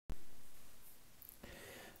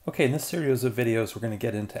Okay, in this series of videos, we're going to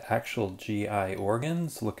get into actual GI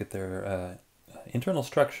organs, look at their internal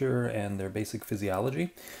structure and their basic physiology.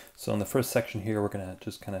 So in the first section here, we're going to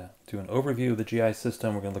just kind of do an overview of the GI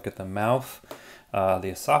system. We're going to look at the mouth, the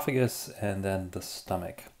esophagus, and then the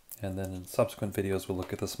stomach. And then in subsequent videos, we'll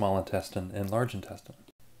look at the small intestine and large intestine.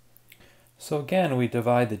 So again, we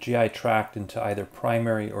divide the GI tract into either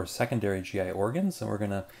primary or secondary GI organs, and we're going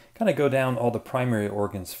to kind of go down all the primary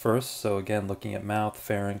organs first. So again, looking at mouth,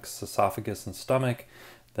 pharynx, esophagus, and stomach,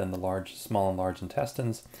 then the small and large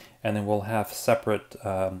intestines, and then we'll have separate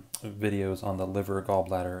videos on the liver,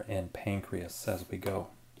 gallbladder, and pancreas as we go.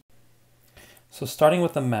 So starting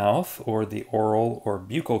with the mouth, or the oral or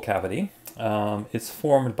buccal cavity, it's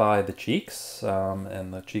formed by the cheeks,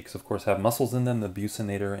 and the cheeks of course have muscles in them, the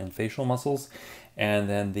buccinator and facial muscles, and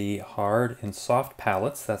then the hard and soft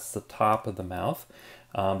palates, that's the top of the mouth.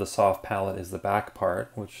 The soft palate is the back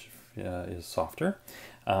part, which is softer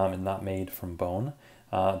and not made from bone.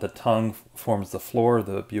 The tongue forms the floor of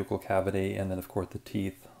the buccal cavity, and then of course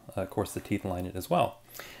the teeth line it as well.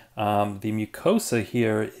 The mucosa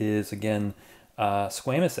here is again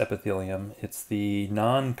squamous epithelium. It's the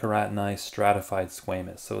non-keratinized stratified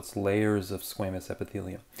squamous, so it's layers of squamous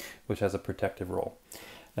epithelium, which has a protective role.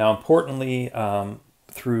 Now, importantly,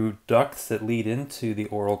 through ducts that lead into the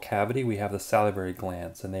oral cavity, we have the salivary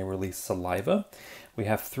glands, and they release saliva. We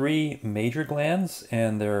have three major glands,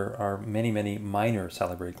 and there are many, many minor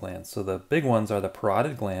salivary glands. So the big ones are the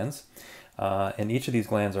parotid glands, and each of these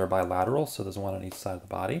glands are bilateral, so there's one on each side of the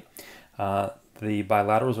body. The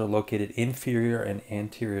bilaterals are located inferior and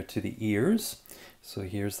anterior to the ears. So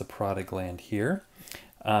here's the parotid gland here.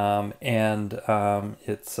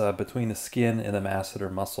 It's between the skin and the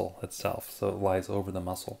masseter muscle itself, so it lies over the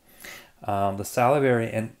muscle. The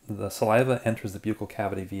saliva enters the buccal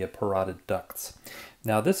cavity via parotid ducts.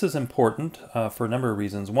 Now this is important for a number of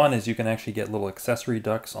reasons. One is you can actually get little accessory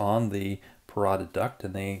ducts on the parotid duct,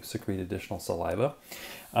 and they secrete additional saliva.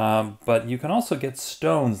 But you can also get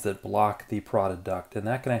stones that block the parotid duct, and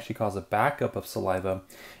that can actually cause a backup of saliva,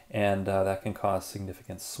 and that can cause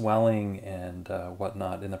significant swelling and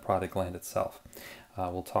whatnot in the parotid gland itself.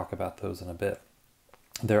 We'll talk about those in a bit.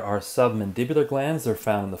 There are submandibular glands. They're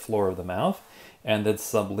found in the floor of the mouth, and then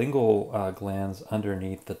sublingual glands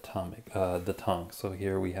underneath the tongue. So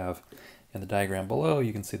here we have, in the diagram below,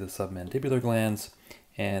 you can see the submandibular glands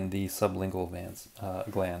and the sublingual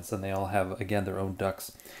glands, and they all have, again, their own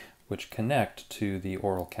ducts which connect to the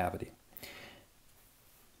oral cavity.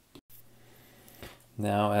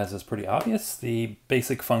 Now, as is pretty obvious, the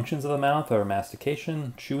basic functions of the mouth are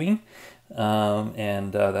mastication, chewing,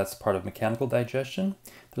 and that's part of mechanical digestion.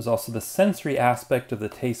 There's also the sensory aspect of the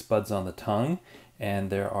taste buds on the tongue, and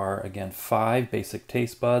there are, again, 5 basic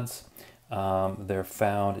taste buds. They're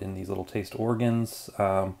found in these little taste organs,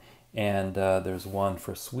 and there's one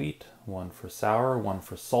for sweet, one for sour, one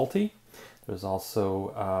for salty. There's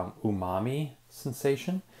also umami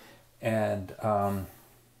sensation, and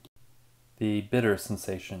the bitter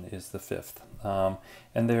sensation is the 5th.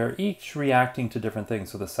 And they're each reacting to different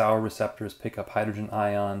things. So the sour receptors pick up hydrogen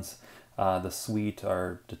ions, the sweet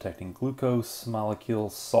are detecting glucose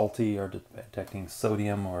molecules, salty are detecting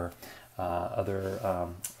sodium or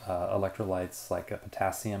other electrolytes like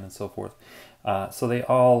potassium and so forth. So they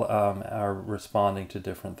all are responding to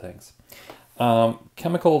different things.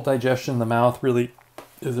 Chemical digestion in the mouth, really,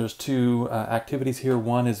 there's 2 activities here.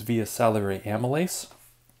 One is via salivary amylase,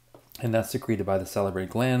 and that's secreted by the salivary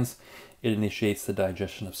glands. It initiates the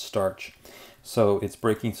digestion of starch. So it's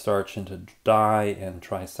breaking starch into di and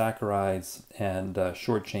trisaccharides and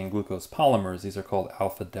short-chain glucose polymers. These are called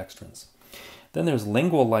alpha dextrins. Then there's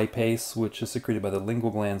lingual lipase, which is secreted by the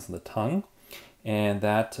lingual glands in the tongue, and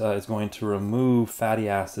that is going to remove fatty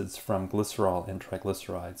acids from glycerol and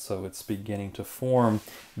triglycerides. So it's beginning to form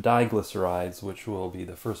diglycerides, which will be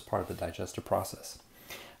the first part of the digestive process.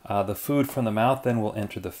 The food from the mouth then will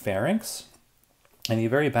enter the pharynx, and the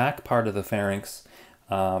very back part of the pharynx,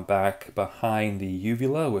 back behind the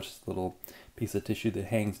uvula, which is a little piece of tissue that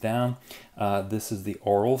hangs down, this is the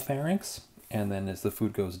oral pharynx. And then as the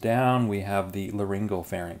food goes down, we have the laryngeal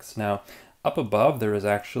pharynx. Now, up above, there is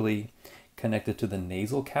actually, connected to the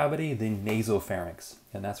nasal cavity, the nasopharynx,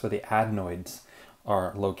 and that's where the adenoids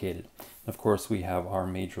are located. Of course, we have our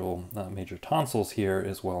major tonsils here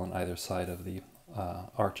as well on either side of the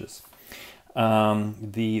arches.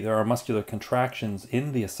 There are muscular contractions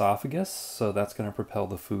in the esophagus, so that's going to propel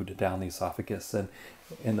the food down the esophagus. And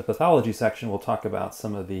in the pathology section, we'll talk about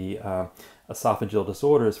some of the esophageal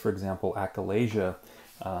disorders, for example, achalasia,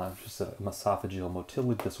 just an esophageal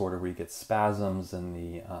motility disorder where you get spasms in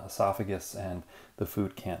the esophagus and the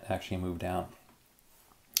food can't actually move down.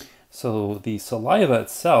 So the saliva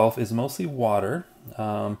itself is mostly water.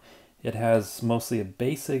 It has mostly a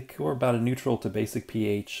basic or about a neutral to basic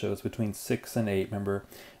pH, so it's between 6 and 8. Remember,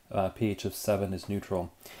 pH of 7 is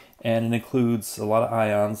neutral. And it includes a lot of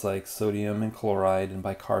ions like sodium and chloride and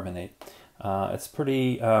bicarbonate. It's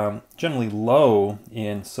pretty generally low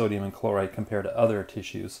in sodium and chloride compared to other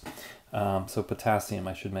tissues. So potassium,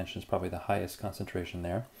 I should mention, is probably the highest concentration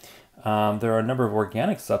there. There are a number of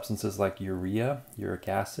organic substances like urea, uric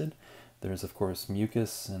acid. There's, of course,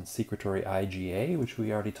 mucus and secretory IgA, which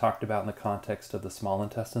we already talked about in the context of the small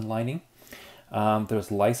intestine lining. There's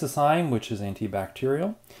lysozyme, which is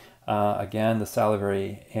antibacterial. Again, the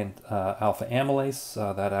salivary and alpha amylase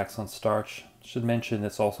that acts on starch. Should mention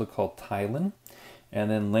it's also called ptyalin.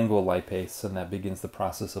 And then lingual lipase, and that begins the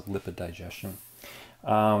process of lipid digestion.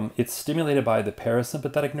 It's stimulated by the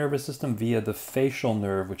parasympathetic nervous system via the facial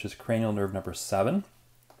nerve, which is cranial nerve number 7.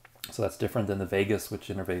 So that's different than the vagus, which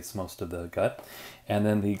innervates most of the gut. And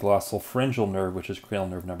then the glossopharyngeal nerve, which is cranial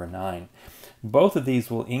nerve number 9. Both of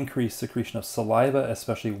these will increase secretion of saliva,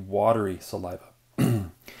 especially watery saliva.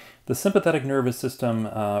 The sympathetic nervous system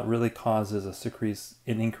really causes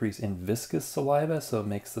an increase in viscous saliva, so it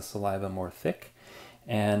makes the saliva more thick.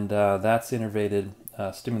 And that's innervated,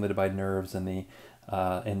 stimulated by nerves in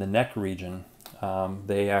the neck region.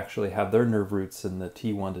 They actually have their nerve roots in the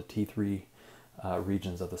T1 to T3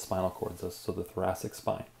 regions of the spinal cord, so the thoracic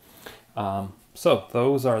spine.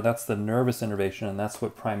 So that's the nervous innervation, and that's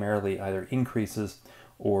what primarily either increases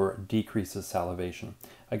or decreases salivation.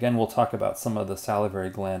 Again, we'll talk about some of the salivary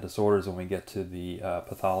gland disorders when we get to the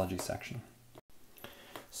pathology section.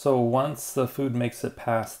 So once the food makes it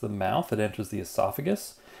past the mouth, it enters the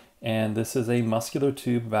esophagus, and this is a muscular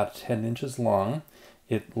tube about 10 inches long.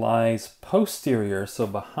 It lies posterior, so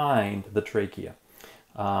behind the trachea.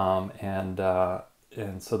 And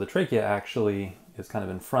so the trachea actually is kind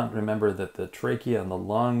of in front. Remember that the trachea and the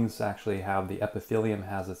lungs actually have the epithelium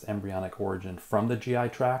has its embryonic origin from the GI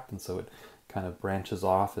tract, and so it kind of branches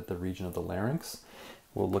off at the region of the larynx.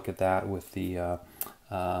 We'll look at that with the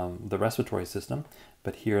respiratory system.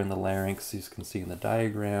 But here in the larynx, you can see in the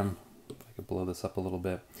diagram, if I could blow this up a little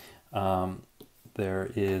bit,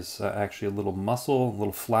 there is actually a little muscle, a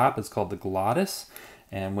little flap. It's called the glottis.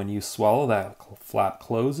 And when you swallow, that flap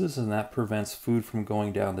closes, and that prevents food from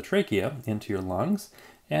going down the trachea into your lungs,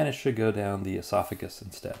 and it should go down the esophagus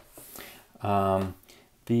instead.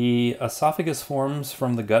 The esophagus forms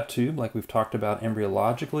from the gut tube, like we've talked about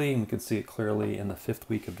embryologically, and you can see it clearly in the 5th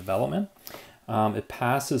week of development. It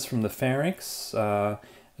passes from the pharynx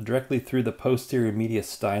directly through the posterior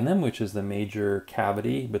mediastinum, which is the major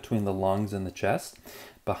cavity between the lungs and the chest,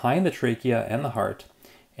 behind the trachea and the heart,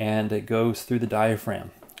 and it goes through the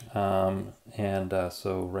diaphragm.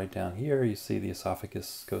 So right down here, you see the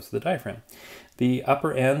esophagus goes to the diaphragm. The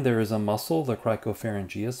upper end, there is a muscle, the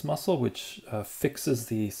cricopharyngeus muscle, which fixes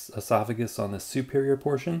the esophagus on the superior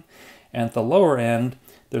portion. And at the lower end,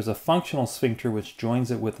 there's a functional sphincter which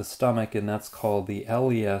joins it with the stomach, and that's called the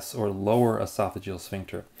LES, or lower esophageal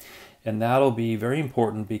sphincter. And that'll be very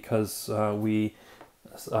important because we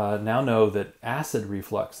now know that acid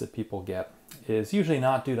reflux that people get is usually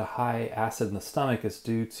not due to high acid in the stomach. It's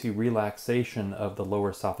due to relaxation of the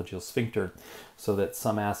lower esophageal sphincter, so that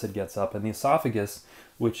some acid gets up. And the esophagus,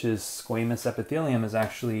 which is squamous epithelium, is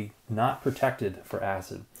actually not protected for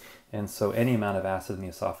acid. And so any amount of acid in the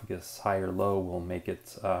esophagus, high or low, will make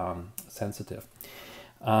it sensitive.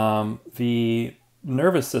 The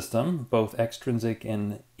nervous system, both extrinsic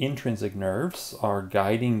and intrinsic nerves, are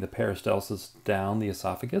guiding the peristalsis down the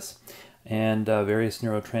esophagus. And various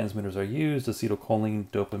neurotransmitters are used: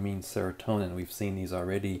 acetylcholine, dopamine, serotonin. We've seen these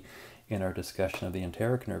already in our discussion of the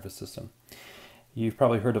enteric nervous system. You've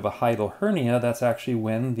probably heard of a hiatal hernia. That's actually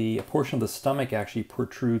when a portion of the stomach actually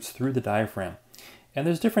protrudes through the diaphragm. And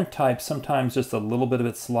there's different types. Sometimes just a little bit of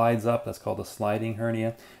it slides up. That's called a sliding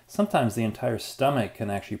hernia. Sometimes the entire stomach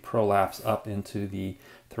can actually prolapse up into the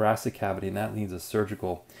thoracic cavity, and that needs a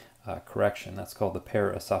surgical correction. That's called the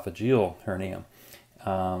paraesophageal hernia.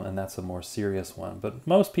 And that's a more serious one. But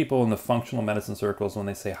most people in the functional medicine circles, when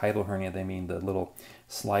they say hiatal hernia, they mean the little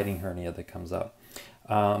sliding hernia that comes up.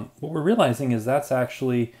 What we're realizing is that's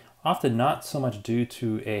actually often not so much due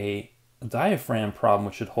to a diaphragm problem,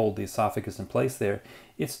 which should hold the esophagus in place there.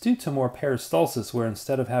 It's due to more peristalsis, where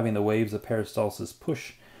instead of having the waves of peristalsis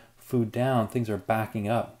push food down, things are backing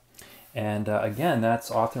up. And again,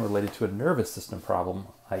 that's often related to a nervous system problem,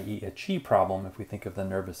 i.e. a chi problem, if we think of the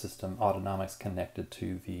nervous system autonomics connected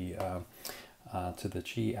to the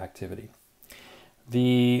chi activity.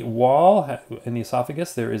 The wall in the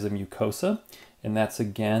esophagus, there is a mucosa, and that's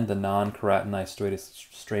again the non-keratinized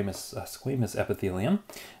squamous epithelium.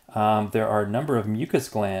 There are a number of mucus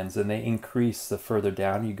glands, and they increase the further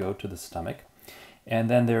down you go to the stomach. And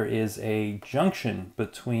then there is a junction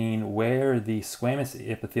between where the squamous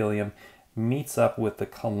epithelium meets up with the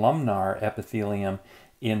columnar epithelium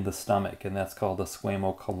in the stomach, and that's called the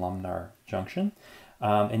squamocolumnar junction.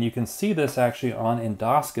 And you can see this actually on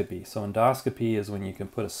endoscopy. So endoscopy is when you can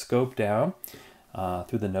put a scope down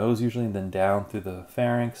through the nose usually, and then down through the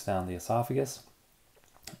pharynx, down the esophagus.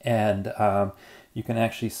 And you can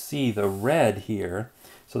actually see the red here.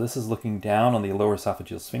 So this is looking down on the lower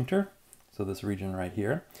esophageal sphincter. So this region right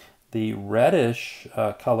here. The reddish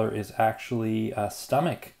color is actually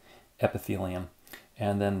stomach epithelium.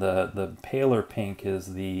 And then the paler pink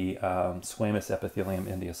is the squamous epithelium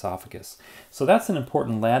in the esophagus. So that's an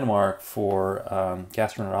important landmark for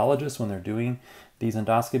gastroenterologists when they're doing these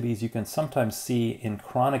endoscopies. You can sometimes see in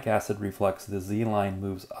chronic acid reflux, the Z line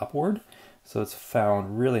moves upward. So it's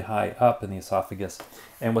found really high up in the esophagus.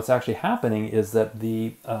 And what's actually happening is that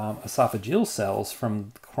the esophageal cells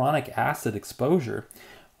from chronic acid exposure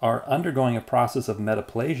are undergoing a process of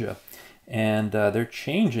metaplasia. And they're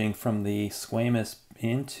changing from the squamous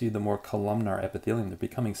into the more columnar epithelium. They're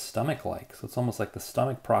becoming stomach-like. So it's almost like the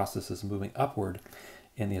stomach process is moving upward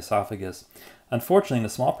in the esophagus. Unfortunately, in a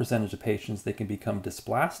small percentage of patients, they can become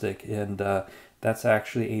dysplastic, and that's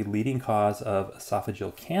actually a leading cause of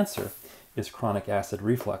esophageal cancer, is chronic acid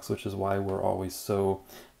reflux, which is why we're always so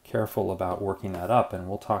careful about working that up. And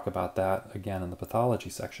we'll talk about that again in the pathology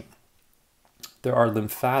section. There are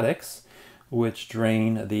lymphatics, which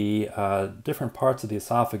drain the different parts of the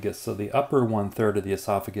esophagus. So the upper 1/3 of the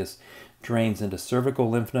esophagus drains into cervical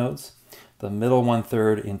lymph nodes, the middle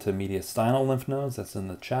 1/3 into mediastinal lymph nodes, that's in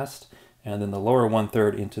the chest, and then the lower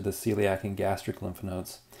 1/3 into the celiac and gastric lymph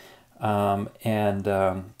nodes.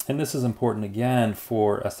 And this is important again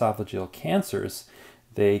for esophageal cancers.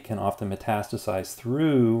 They can often metastasize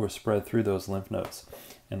through or spread through those lymph nodes,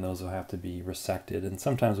 and those will have to be resected. And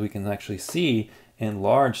sometimes we can actually see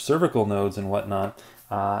enlarged cervical nodes and whatnot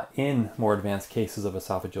in more advanced cases of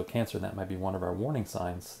esophageal cancer. And that might be one of our warning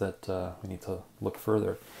signs that we need to look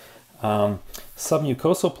further.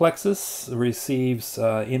 Submucosal plexus receives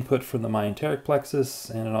input from the myenteric plexus,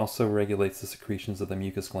 and it also regulates the secretions of the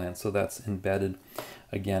mucus glands. So that's embedded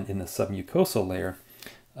again in the submucosal layer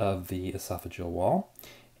of the esophageal wall.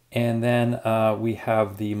 And then we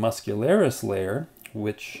have the muscularis layer,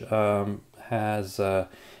 which has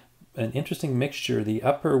an interesting mixture. The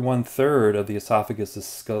upper 1/3 of the esophagus is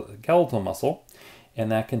skeletal muscle, and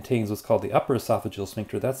that contains what's called the upper esophageal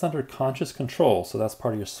sphincter. That's under conscious control, so that's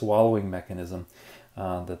part of your swallowing mechanism,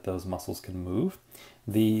 that those muscles can move.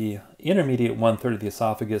 The intermediate 1/3 of the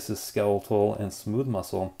esophagus is skeletal and smooth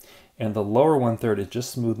muscle, and the lower 1/3 is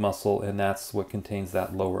just smooth muscle, and that's what contains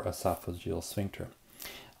that lower esophageal sphincter.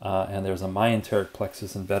 And there's a myenteric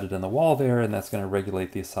plexus embedded in the wall there, and that's going to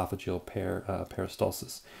regulate the esophageal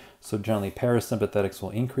peristalsis. So generally parasympathetics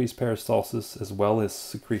will increase peristalsis as well as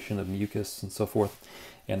secretion of mucus and so forth,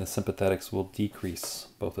 and the sympathetics will decrease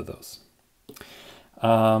both of those.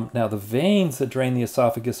 Now the veins that drain the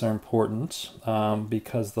esophagus are important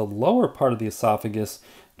because the lower part of the esophagus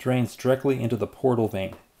drains directly into the portal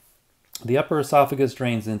vein. The upper esophagus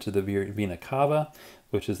drains into the vena cava,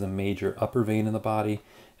 which is the major upper vein in the body,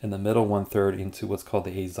 and the middle 1/3 into what's called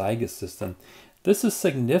the azygous system. This is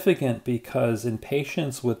significant because in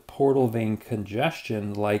patients with portal vein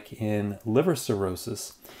congestion, like in liver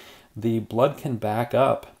cirrhosis, the blood can back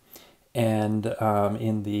up and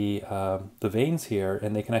in the veins here,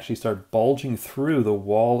 and they can actually start bulging through the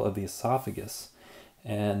wall of the esophagus.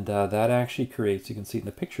 And that actually creates, you can see in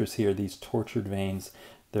the pictures here, these tortured veins.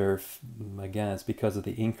 They're, again, it's because of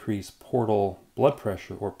the increased portal blood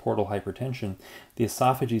pressure or portal hypertension. The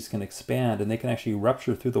esophages can expand, and they can actually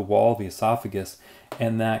rupture through the wall of the esophagus,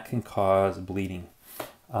 and that can cause bleeding.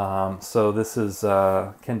 So this is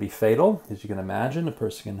can be fatal, as you can imagine. A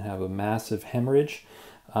person can have a massive hemorrhage,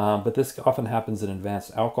 but this often happens in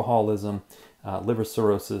advanced alcoholism, liver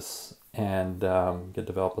cirrhosis, and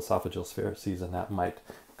develop esophageal varices, and that might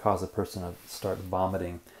cause a person to start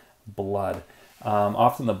vomiting blood.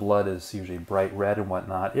 Often the blood is usually bright red and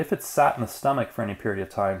whatnot. If it's sat in the stomach for any period of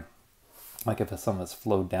time, like if someone has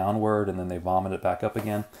flowed downward and then they vomit it back up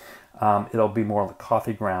again, it'll be more like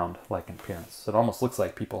coffee ground like in appearance. It almost looks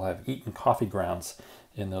like people have eaten coffee grounds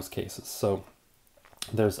in those cases. So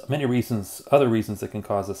there's many reasons, other reasons that can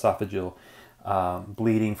cause esophageal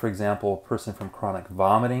bleeding. For example, a person from chronic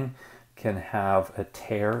vomiting can have a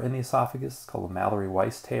tear in the esophagus called a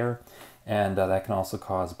Mallory-Weiss tear. and that can also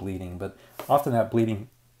cause bleeding. But often that bleeding,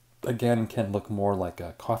 again, can look more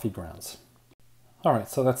like coffee grounds. All right,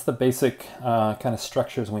 so that's the basic kind of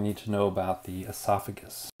structures we need to know about the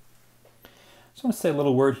esophagus. I just want to say a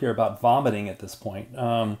little word here about vomiting at this point.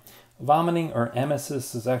 Vomiting, or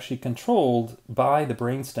emesis, is actually controlled by the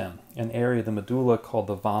brainstem, an area of the medulla called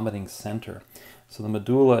the vomiting center. So the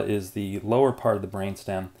medulla is the lower part of the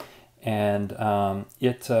brainstem, and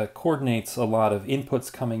it coordinates a lot of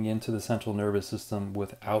inputs coming into the central nervous system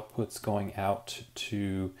with outputs going out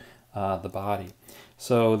to the body.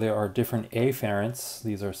 So there are different afferents.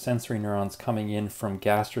 These are sensory neurons coming in from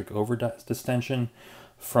gastric overdistension,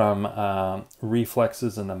 from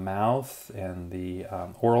reflexes in the mouth and the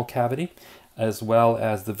oral cavity, as well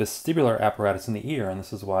as the vestibular apparatus in the ear. And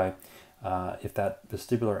this is why if that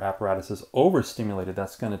vestibular apparatus is overstimulated,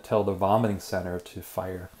 that's going to tell the vomiting center to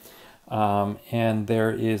fire. And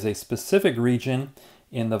there is a specific region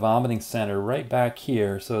in the vomiting center right back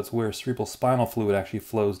here, so it's where cerebrospinal fluid actually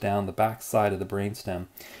flows down the back side of the brainstem.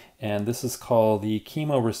 And this is called the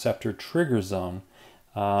chemoreceptor trigger zone.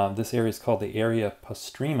 This area is called the area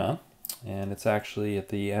postrema, and it's actually at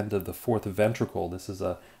the end of the fourth ventricle. This is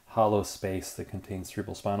a hollow space that contains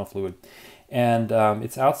cerebrospinal fluid. And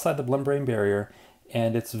it's outside the blood-brain barrier,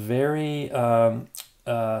 and it's very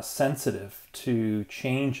sensitive to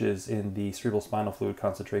changes in the cerebrospinal fluid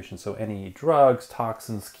concentration. So any drugs,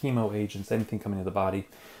 toxins, chemo agents, anything coming into the body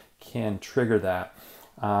can trigger that.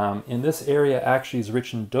 In this area actually is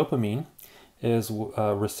rich in dopamine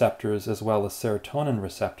receptors, as well as serotonin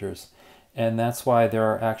receptors. And that's why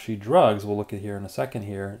there are actually drugs, we'll look at here in a second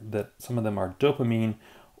here, that some of them are dopamine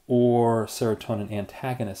or serotonin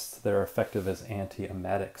antagonists that are effective as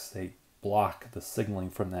antiemetics. They block the signaling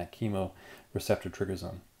from that chemoreceptor trigger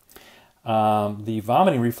zone. The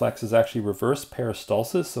vomiting reflex is actually reverse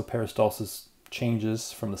peristalsis. So peristalsis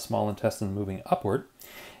changes from the small intestine moving upward,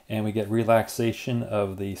 and we get relaxation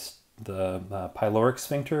of the pyloric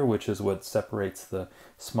sphincter, which is what separates the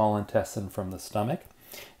small intestine from the stomach,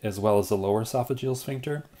 as well as the lower esophageal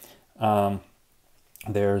sphincter.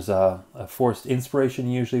 There's a forced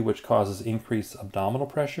inspiration usually, which causes increased abdominal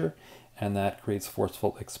pressure, and that creates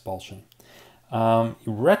forceful expulsion.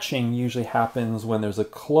 Retching usually happens when there's a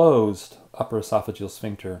closed upper esophageal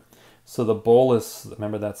sphincter. So the bolus,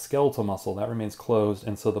 remember that skeletal muscle, that remains closed,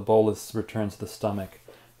 and so the bolus returns to the stomach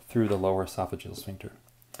through the lower esophageal sphincter.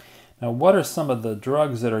 Now, what are some of the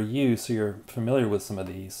drugs that are used, so you're familiar with some of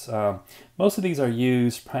these? Most of these are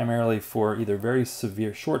used primarily for either very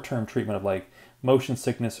severe short-term treatment of like motion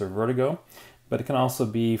sickness or vertigo, but it can also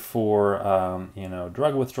be for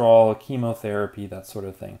drug withdrawal, chemotherapy, that sort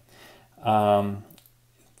of thing. Probably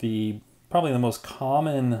the most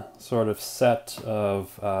common sort of set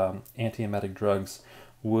of antiemetic drugs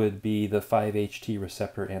would be the 5-HT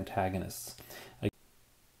receptor antagonists.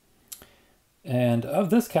 And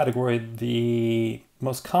of this category, the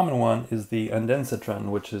most common one is the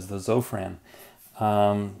ondansetron, which is the Zofran.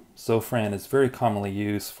 Zofran is very commonly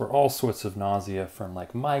used for all sorts of nausea, from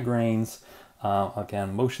like migraines,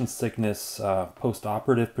 again, motion sickness,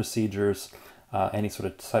 post-operative procedures, any sort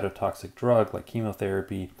of cytotoxic drug like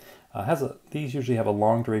chemotherapy. These usually have a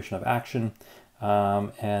long duration of action,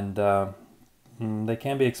 and they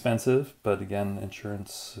can be expensive, but again,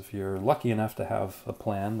 insurance, if you're lucky enough to have a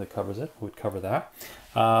plan that covers it, would cover that.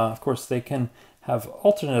 Of course, they can have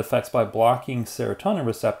alternate effects by blocking serotonin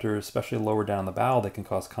receptors, especially lower down the bowel, that can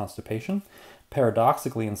cause constipation.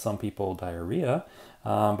 Paradoxically, in some people, diarrhea,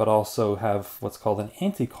 but also have what's called an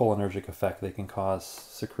anticholinergic effect. They can cause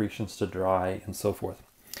secretions to dry and so forth.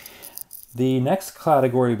 The next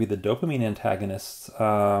category would be the dopamine antagonists,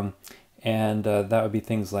 and that would be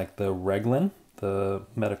things like the Reglan, the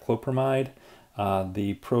metoclopramide,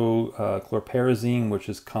 the prochlorperazine, which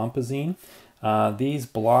is compazine. These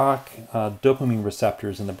block dopamine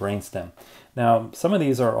receptors in the brainstem. Now, some of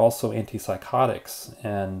these are also antipsychotics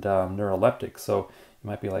and neuroleptics. So you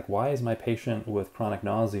might be like, why is my patient with chronic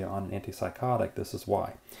nausea on an antipsychotic? This is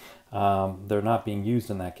why. They're not being used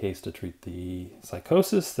in that case to treat the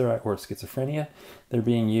psychosis or schizophrenia. They're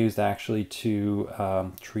being used actually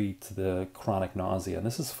to treat the chronic nausea. And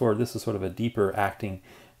this is sort of a deeper acting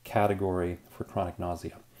category for chronic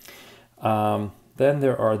nausea. Then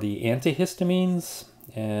there are the antihistamines,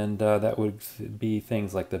 and that would be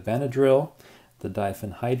things like the Benadryl, the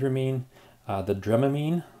diphenhydramine, the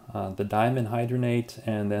Dramamine, the dimenhydrinate,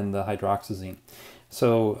 and then the hydroxyzine.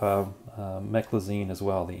 So meclizine as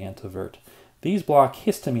well, the Antivert. These block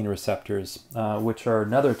histamine receptors, which are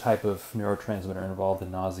another type of neurotransmitter involved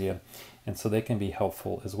in nausea, and so they can be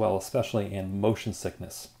helpful as well, especially in motion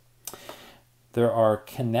sickness. There are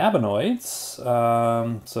cannabinoids,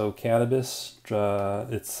 so cannabis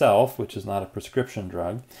itself, which is not a prescription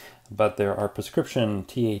drug, but there are prescription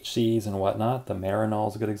THCs and whatnot. The Marinol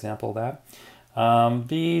is a good example of that.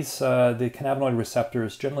 The cannabinoid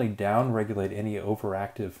receptors generally downregulate any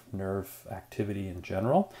overactive nerve activity in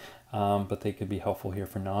general, but they could be helpful here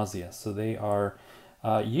for nausea. So they are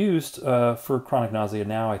used for chronic nausea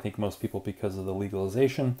now. I think most people, because of the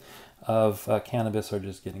legalization of cannabis, are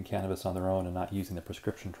just getting cannabis on their own and not using the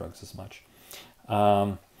prescription drugs as much.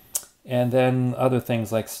 And then other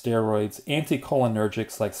things like steroids.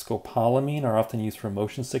 Anticholinergics like scopolamine are often used for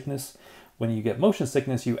motion sickness. When you get motion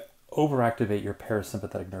sickness, you overactivate your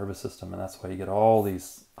parasympathetic nervous system, and that's why you get all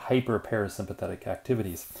these hyperparasympathetic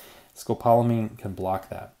activities. Scopolamine can block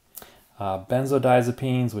that.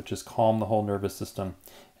 Benzodiazepines, which is calm the whole nervous system,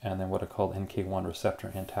 and then what are called NK1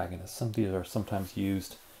 receptor antagonists. Some of these are sometimes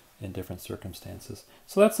used in different circumstances.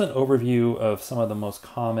 So that's an overview of some of the most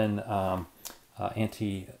common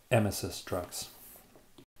anti-emesis drugs.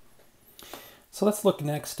 So let's look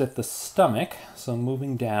next at the stomach. So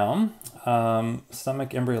moving down,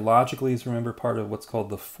 stomach embryologically is, remember, part of what's called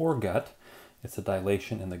the foregut. It's a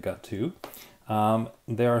dilation in the gut tube.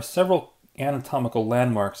 There are several anatomical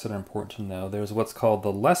landmarks that are important to know. There's what's called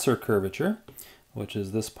the lesser curvature, which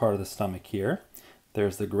is this part of the stomach here.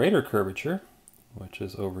 There's the greater curvature, which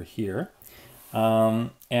is over here.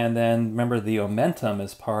 And then remember, the omentum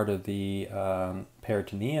is part of the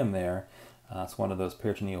peritoneum there. It's one of those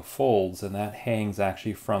peritoneal folds, and that hangs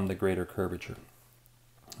actually from the greater curvature.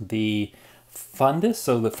 The fundus,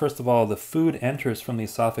 so first of all, the food enters from the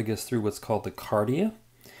esophagus through what's called the cardia.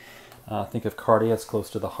 Think of cardia as close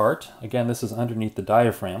to the heart. Again, this is underneath the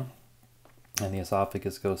diaphragm, and the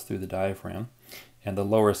esophagus goes through the diaphragm. And the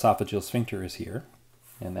lower esophageal sphincter is here.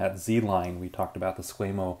 And that Z line, we talked about the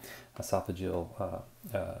squamo-esophageal,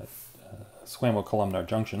 squamo-columnar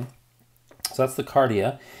junction. So that's the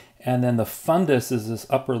cardia. And then the fundus is this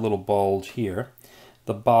upper little bulge here.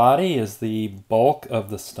 The body is the bulk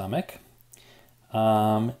of the stomach.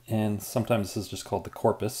 And sometimes this is just called the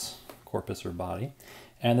corpus or body.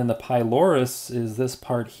 And then the pylorus is this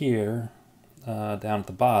part here, down at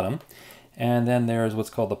the bottom. And then there's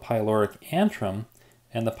what's called the pyloric antrum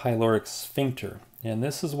and the pyloric sphincter. And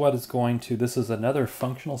this is what is going to, this is another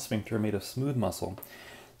functional sphincter made of smooth muscle.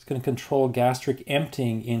 It's going to control gastric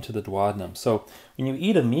emptying into the duodenum. So when you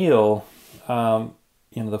eat a meal,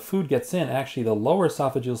 the food gets in. Actually, the lower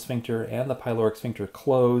esophageal sphincter and the pyloric sphincter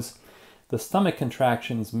close. The stomach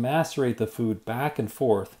contractions macerate the food back and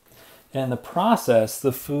forth. And in the process,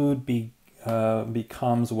 the food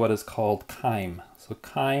becomes what is called chyme. So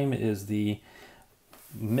chyme is the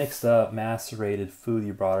mixed up, macerated food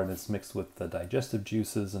you brought in. It's mixed with the digestive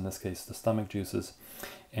juices, in this case the stomach juices.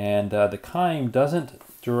 And the chyme doesn't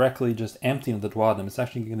directly just empty into the duodenum. It's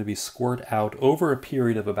actually going to be squirt out over a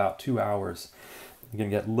period of about 2 hours. You're going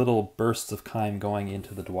to get little bursts of chyme going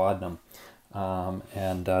into the duodenum.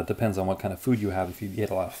 Depends on what kind of food you have. If you eat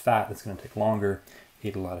a lot of fat, it's going to take longer. If you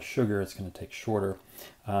eat a lot of sugar, it's going to take shorter.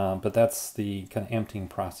 But that's the kind of emptying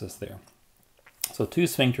process there. So two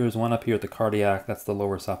sphincters, one up here at the cardiac, that's the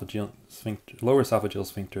lower esophageal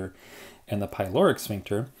sphincter, and the pyloric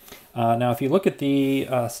sphincter. Now, if you look at the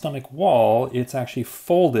stomach wall, it's actually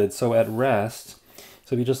folded, so at rest.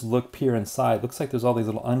 So if you just look peer inside, it looks like there's all these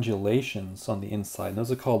little undulations on the inside. And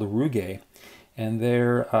those are called rugae, and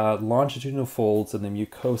they're longitudinal folds in the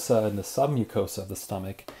mucosa and the submucosa of the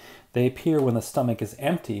stomach. They appear when the stomach is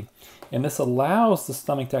empty, and this allows the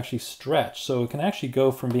stomach to actually stretch. So it can actually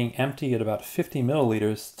go from being empty at about 50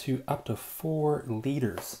 milliliters to up to 4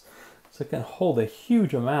 liters. So it can hold a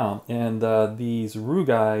huge amount, and these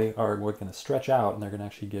rugae are going to stretch out, and they're going to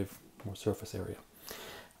actually give more surface area.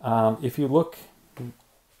 If you look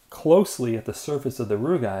closely at the surface of the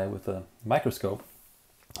rugae with a microscope,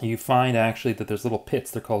 you find actually that there's little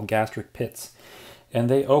pits. They're called gastric pits, and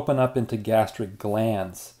they open up into gastric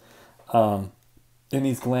glands. And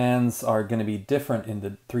these glands are going to be different in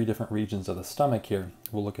the 3 different regions of the stomach here.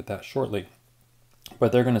 We'll look at that shortly.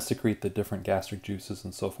 But they're going to secrete the different gastric juices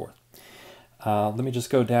and so forth. Let me just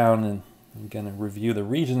go down and I'm going to review the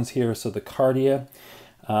regions here. So the cardia,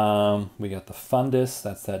 we got the fundus,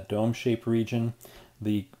 that's that dome-shaped region.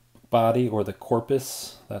 The body or the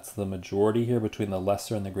corpus, that's the majority here between the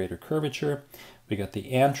lesser and the greater curvature. We got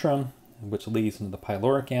the antrum, which leads into the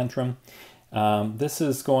pyloric antrum. This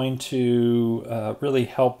is going to really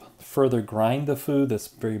help further grind the food, this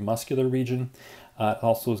very muscular region. It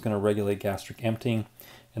also is going to regulate gastric emptying.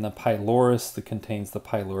 And the pylorus that contains the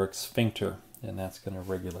pyloric sphincter, and that's going to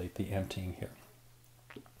regulate the emptying here.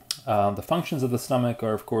 The functions of the stomach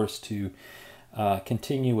are, of course, to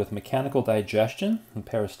continue with mechanical digestion and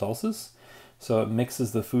peristalsis. So it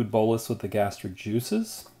mixes the food bolus with the gastric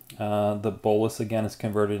juices. The bolus again is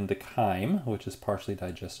converted into chyme, which is partially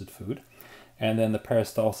digested food. And then the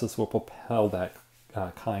peristalsis will propel that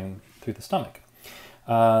chyme through the stomach.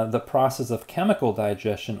 The process of chemical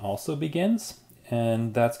digestion also begins,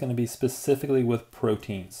 and that's going to be specifically with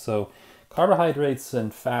proteins. So carbohydrates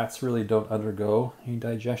and fats really don't undergo any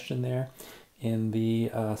digestion there. In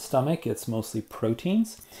the stomach, it's mostly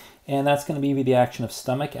proteins, and that's going to be the action of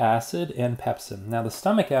stomach acid and pepsin. Now, the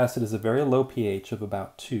stomach acid is a very low pH of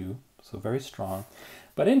about 2, so very strong.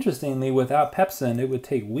 But interestingly, without pepsin, it would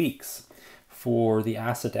take weeks for the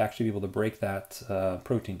acid to actually be able to break that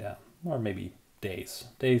protein down, or maybe days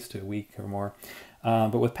to a week or more.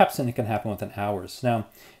 But with pepsin, it can happen within hours. Now,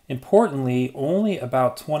 importantly, only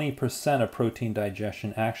about 20% of protein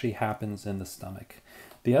digestion actually happens in the stomach.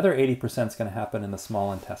 The other 80% is going to happen in the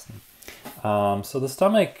small intestine. So the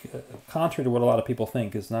stomach, contrary to what a lot of people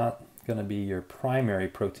think, is not going to be your primary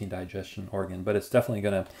protein digestion organ, but it's definitely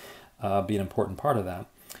going to be an important part of that.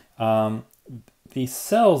 The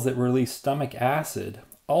cells that release stomach acid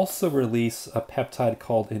also release a peptide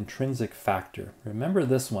called intrinsic factor. Remember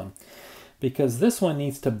this one, because this one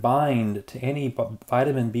needs to bind to any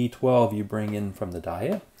vitamin B12 you bring in from the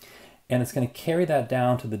diet, and it's going to carry that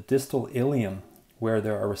down to the distal ileum, where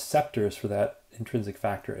there are receptors for that intrinsic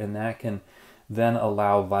factor, and that can then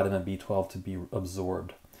allow vitamin B12 to be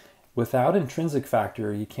absorbed. Without intrinsic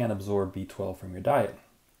factor, you can't absorb B12 from your diet.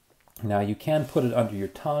 Now, you can put it under your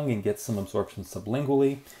tongue and get some absorption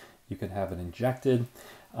sublingually. You can have it injected,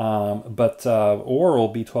 but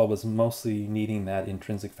oral B12 is mostly needing that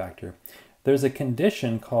intrinsic factor. There's a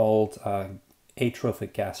condition called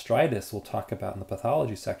atrophic gastritis we'll talk about in the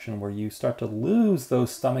pathology section, where you start to lose those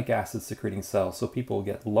stomach acid secreting cells. So people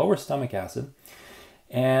get lower stomach acid,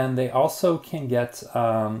 and they also can get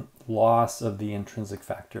loss of the intrinsic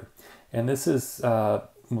factor. And this is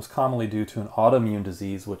most commonly due to an autoimmune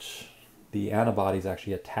disease, which the antibodies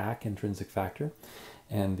actually attack intrinsic factor,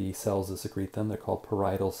 and the cells that secrete them, they're called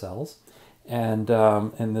parietal cells. And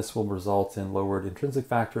this will result in lowered intrinsic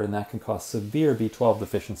factor, and that can cause severe B12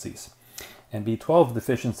 deficiencies. And B12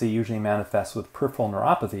 deficiency usually manifests with peripheral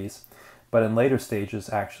neuropathies, but in later stages,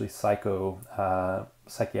 actually psychiatric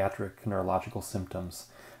neurological symptoms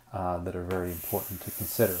that are very important to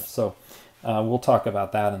consider. So we'll talk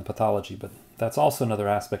about that in pathology, but that's also another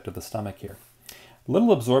aspect of the stomach here.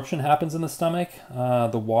 Little absorption happens in the stomach.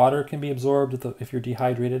 The water can be absorbed if you're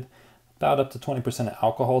dehydrated. About up to 20% of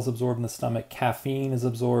alcohol is absorbed in the stomach. Caffeine is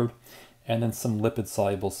absorbed, and then some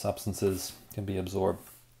lipid-soluble substances can be absorbed.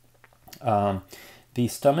 The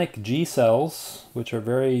stomach G cells, which are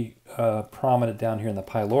very prominent down here in the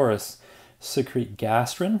pylorus, secrete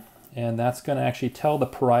gastrin, and that's going to actually tell the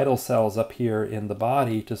parietal cells up here in the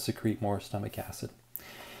body to secrete more stomach acid.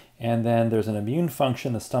 And then there's an immune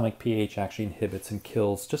function. The stomach pH actually inhibits and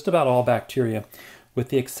kills just about all bacteria, with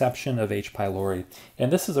the exception of H. pylori.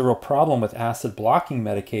 And this is a real problem with acid blocking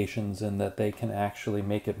medications, in that they can actually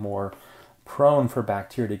make it more prone for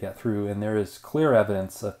bacteria to get through. And there is clear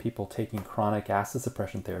evidence of people taking chronic acid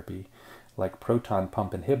suppression therapy, like proton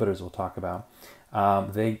pump inhibitors we'll talk about.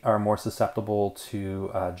 They are more susceptible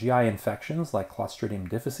to GI infections like Clostridium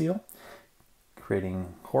difficile,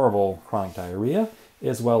 creating horrible chronic diarrhea,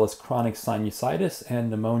 as well as chronic sinusitis and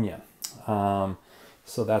pneumonia.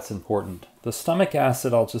 So that's important. The stomach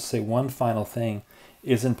acid, I'll just say one final thing,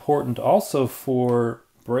 is important also for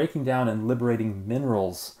breaking down and liberating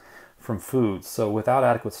minerals from foods. So without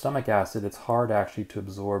adequate stomach acid, it's hard actually to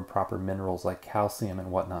absorb proper minerals like calcium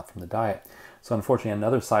and whatnot from the diet. So unfortunately,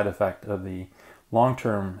 another side effect of the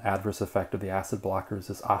long-term adverse effect of the acid blockers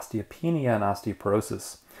is osteopenia and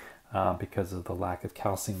osteoporosis because of the lack of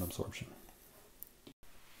calcium absorption.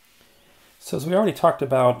 So as we already talked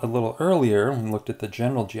about a little earlier when we looked at the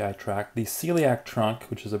general GI tract, the celiac trunk,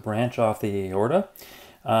 which is a branch off the aorta,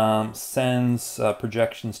 sends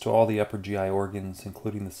projections to all the upper GI organs,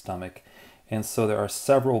 including the stomach. And so there are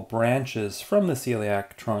several branches from the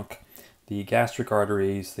celiac trunk: the gastric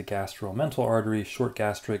arteries, the gastromental arteries, short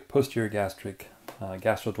gastric, posterior gastric,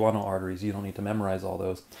 gastroduodenal arteries. You don't need to memorize all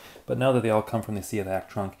those, but know that they all come from the celiac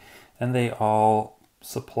trunk, and they all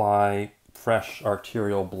supply fresh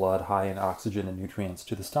arterial blood high in oxygen and nutrients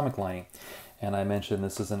to the stomach lining. And I mentioned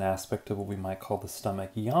this is an aspect of what we might call the stomach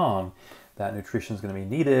yang. That nutrition is going to be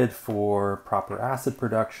needed for proper acid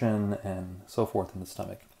production and so forth in the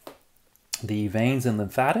stomach. The veins and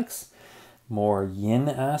lymphatics, more yin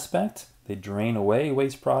aspect. They drain away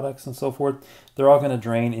waste products and so forth. They're all going to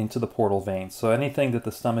drain into the portal veins. So anything that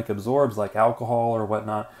the stomach absorbs, like alcohol or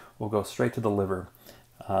whatnot, will go straight to the liver.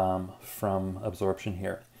 from absorption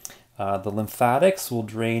here. The lymphatics will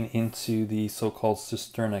drain into the so-called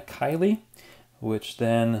cisterna chyli, which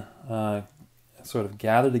then sort of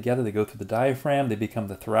gather together. They go through the diaphragm, they become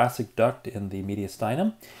the thoracic duct in the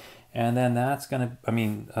mediastinum, and then that's going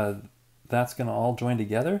to all join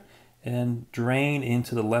together and drain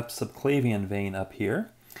into the left subclavian vein up here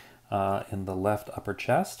in the left upper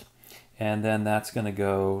chest, and then that's going to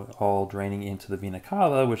go all draining into the vena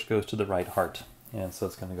cava, which goes to the right heart. And so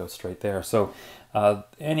it's going to go straight there. So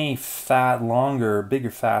any fat,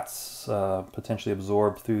 bigger fats potentially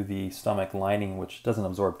absorbed through the stomach lining, which doesn't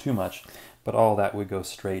absorb too much, but all that would go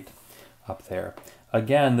straight up there.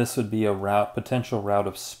 Again, this would be a potential route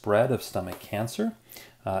of spread of stomach cancer.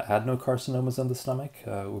 Adenocarcinomas in the stomach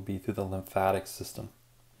would be through the lymphatic system.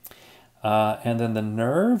 And then the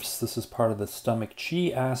nerves, this is part of the stomach chi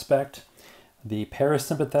aspect. The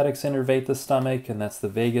parasympathetics innervate the stomach, and that's the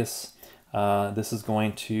vagus. This is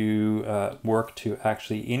going to work to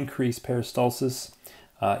actually increase peristalsis,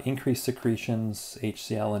 increase secretions,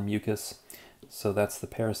 HCl and mucus. So that's the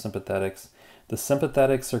parasympathetics. The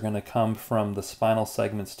sympathetics are going to come from the spinal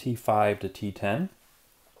segments T5 to T10.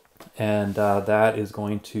 And that is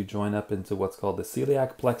going to join up into what's called the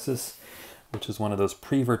celiac plexus, which is one of those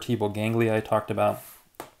prevertebral ganglia I talked about.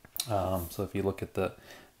 So if you look at the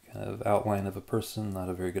kind of outline of a person, not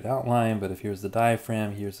a very good outline, but if here's the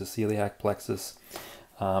diaphragm, here's the celiac plexus,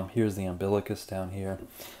 here's the umbilicus down here.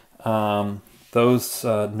 Those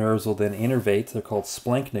nerves will then innervate. They're called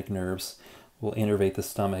splanchnic nerves, will innervate the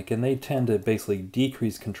stomach, and they tend to basically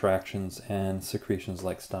decrease contractions and secretions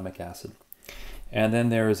like stomach acid. And then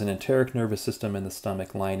there is an enteric nervous system in the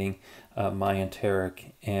stomach lining,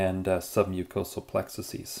 myenteric and submucosal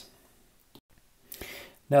plexuses.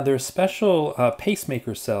 Now there are special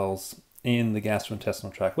pacemaker cells in the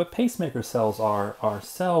gastrointestinal tract. What pacemaker cells are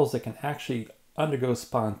cells that can actually undergo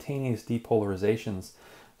spontaneous depolarizations.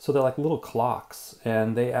 So they're like little clocks,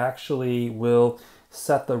 and they actually will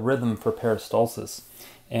set the rhythm for peristalsis.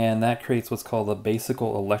 And that creates what's called a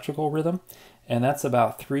basical electrical rhythm. And that's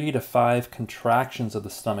about 3 to 5 contractions of the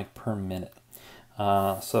stomach per minute.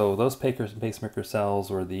 So those pacemaker cells,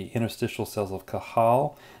 or the interstitial cells of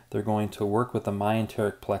Cajal, they're going to work with the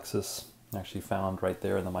myenteric plexus, actually found right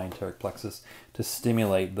there in the myenteric plexus, to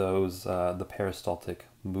stimulate those the peristaltic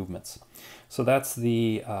movements. So that's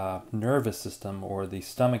the nervous system, or the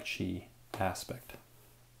stomach chi aspect.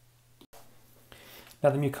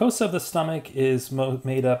 Now the mucosa of the stomach is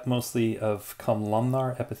made up mostly of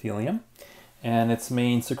columnar epithelium, and its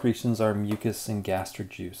main secretions are mucus and gastric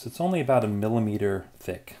juice. It's only about 1 millimeter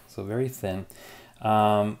thick, so very thin.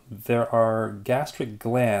 There are gastric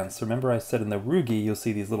glands. Remember I said in the rugae you'll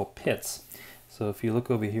see these little pits. So if you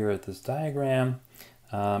look over here at this diagram,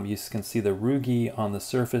 you can see the rugae on the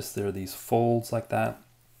surface. There are these folds like that.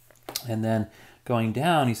 And then going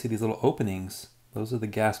down, you see these little openings. Those are the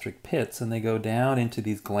gastric pits, and they go down into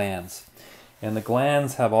these glands. And the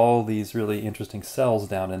glands have all these really interesting cells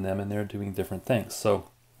down in them, and they're doing different things. So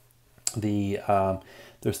there's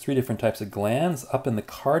 3 different types of glands. Up in the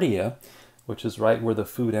cardia, which is right where the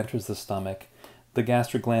food enters the stomach, the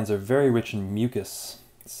gastric glands are very rich in mucus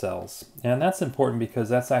cells. And that's important because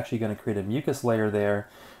that's actually going to create a mucus layer there,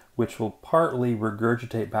 which will partly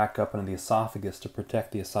regurgitate back up into the esophagus to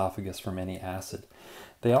protect the esophagus from any acid.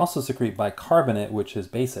 They also secrete bicarbonate, which is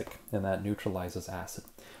basic, and that neutralizes acid.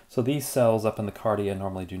 So these cells up in the cardia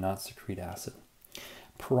normally do not secrete acid.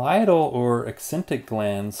 Parietal or accentic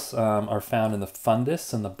glands are found in the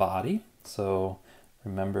fundus in the body. So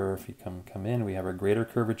remember, if you come in, we have our greater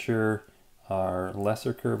curvature, our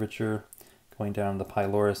lesser curvature, going down the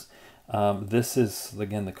pylorus. This is,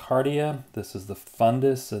 again, the cardia, this is the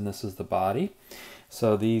fundus, and this is the body.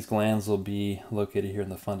 So these glands will be located here in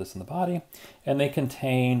the fundus in the body, and they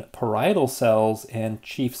contain parietal cells and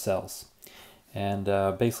chief cells. And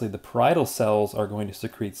basically the parietal cells are going to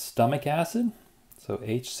secrete stomach acid, so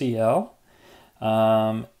HCl,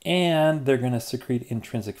 and they're going to secrete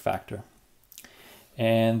intrinsic factor.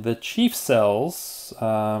 And the chief cells,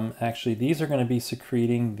 actually these are going to be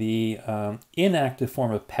secreting the inactive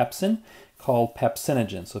form of pepsin called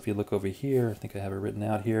pepsinogen. So if you look over here, I think I have it written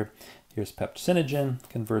out here, here's pepsinogen,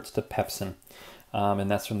 converts to pepsin, and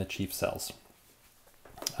that's from the chief cells.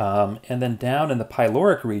 And then down in the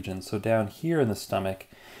pyloric region, so down here in the stomach,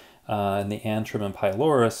 in the antrum and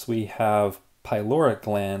pylorus, we have pyloric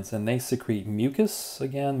glands, and they secrete mucus,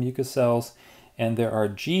 again, mucus cells, and there are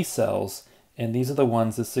G cells, and these are the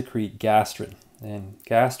ones that secrete gastrin. And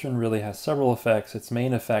gastrin really has several effects. Its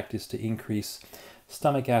main effect is to increase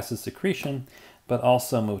stomach acid secretion, but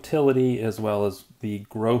also motility as well as the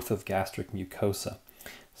growth of gastric mucosa.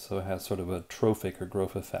 So it has sort of a trophic or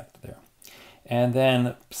growth effect there. And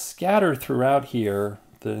then scattered throughout here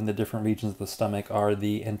in the different regions of the stomach are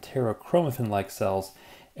the enterochromaffin-like cells,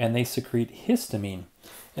 and they secrete histamine.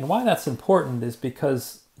 And why that's important is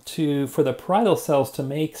because for the parietal cells to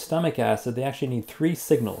make stomach acid, they actually need three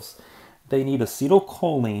signals. They need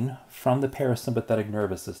acetylcholine from the parasympathetic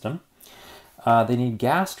nervous system. They need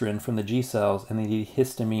gastrin from the G cells, and they need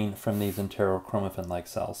histamine from these enterochromaffin-like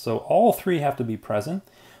cells. So all three have to be present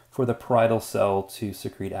for the parietal cell to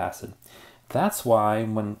secrete acid. That's why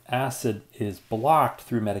when acid is blocked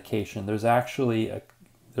through medication, there's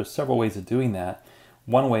several ways of doing that.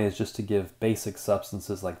 One way is just to give basic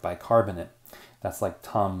substances like bicarbonate. That's like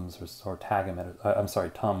Tums or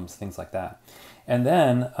Tagamet, Tums, things like that. And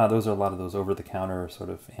then those are a lot of those over-the-counter sort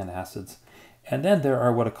of antacids. And then there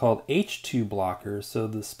are what are called H2 blockers.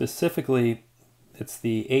 So specifically, it's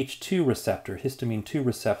the H2 receptor, histamine 2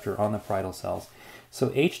 receptor on the parietal cells. So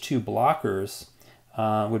H2 blockers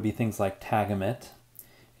would be things like Tagamet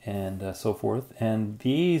and so forth. And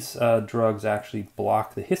these drugs actually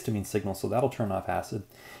block the histamine signal, so that'll turn off acid.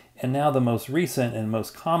 And now the most recent and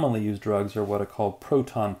most commonly used drugs are what are called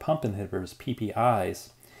proton pump inhibitors, PPIs.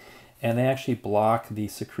 And they actually block the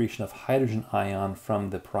secretion of hydrogen ion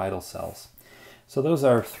from the parietal cells. So those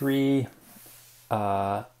are three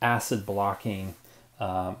acid blocking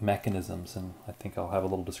mechanisms, and I think I'll have a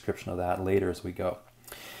little description of that later as we go.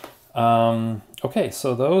 Okay,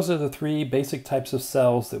 so those are the three basic types of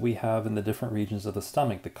cells that we have in the different regions of the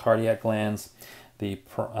stomach: the cardiac glands, the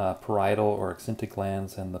parietal or actinic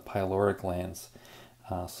glands, and the pyloric glands.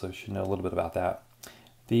 So you should know a little bit about that.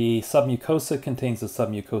 The submucosa contains the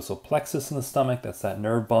submucosal plexus in the stomach. That's that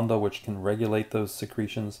nerve bundle which can regulate those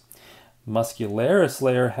secretions. Muscularis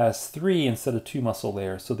layer has 3 instead of 2 muscle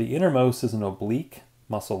layers. So the innermost is an oblique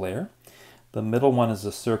muscle layer. The middle one is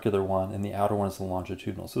a circular one, and the outer one is a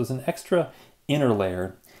longitudinal. So there's an extra inner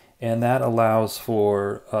layer, and that allows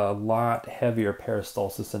for a lot heavier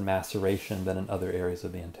peristalsis and maceration than in other areas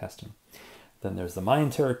of the intestine. Then there's the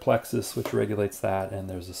myenteric plexus, which regulates that, and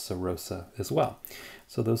there's a serosa as well.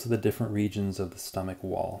 So those are the different regions of the stomach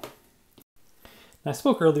wall. I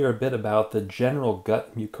spoke earlier a bit about the general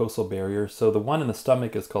gut mucosal barrier. So the one in the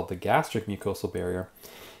stomach is called the gastric mucosal barrier.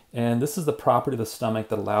 And this is the property of the stomach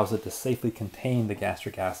that allows it to safely contain the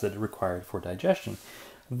gastric acid required for digestion.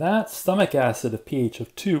 That stomach acid of pH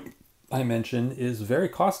of 2 I mentioned is very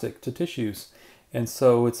caustic to tissues. And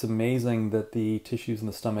so it's amazing that the tissues in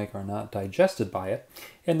the stomach are not digested by it.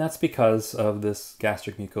 And that's because of this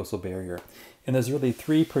gastric mucosal barrier. And there's really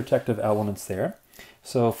 3 protective elements there.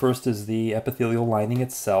 So first is the epithelial lining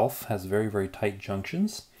itself, has very, very tight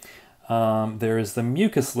junctions. There is the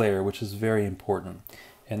mucus layer, which is very important.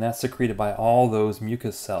 And that's secreted by all those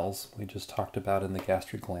mucus cells we just talked about in the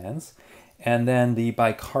gastric glands. And then the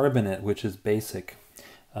bicarbonate, which is basic,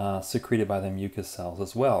 secreted by the mucus cells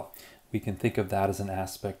as well. We can think of that as an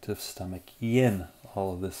aspect of stomach yin,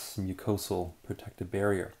 all of this mucosal protective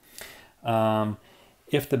barrier.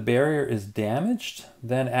 If the barrier is damaged,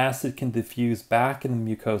 then acid can diffuse back in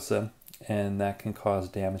the mucosa, and that can cause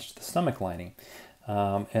damage to the stomach lining.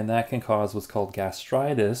 And that can cause what's called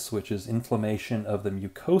gastritis, which is inflammation of the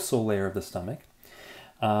mucosal layer of the stomach,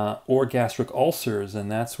 or gastric ulcers,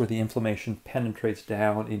 and that's where the inflammation penetrates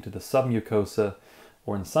down into the submucosa,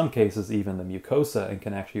 or in some cases even the mucosa, and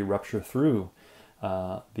can actually rupture through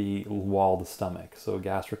the wall of the stomach. So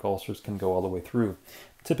gastric ulcers can go all the way through.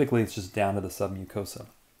 Typically it's just down to the submucosa.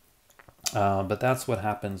 But that's what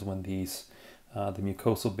happens when the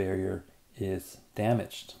mucosal barrier is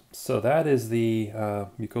damaged. So that is the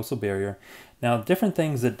mucosal barrier. Now, different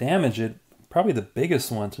things that damage it, probably the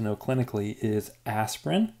biggest one to know clinically is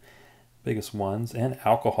aspirin, biggest ones, and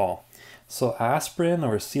alcohol. So aspirin,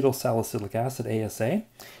 or acetyl salicylic acid, ASA,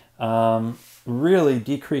 really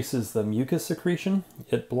decreases the mucus secretion.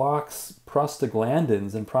 It blocks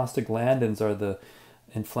prostaglandins, and prostaglandins are the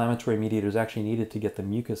inflammatory mediators actually needed to get the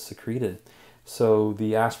mucus secreted. So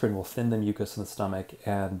the aspirin will thin the mucus in the stomach,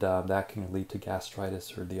 and that can lead to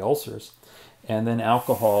gastritis or the ulcers. And then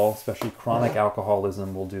alcohol, especially chronic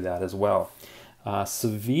alcoholism, will do that as well.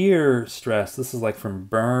 Severe stress, this is like from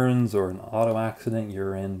burns or an auto accident,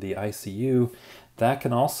 you're in the ICU, that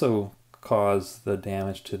can also cause the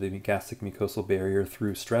damage to the gastric mucosal barrier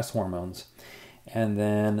through stress hormones. And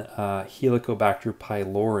then Helicobacter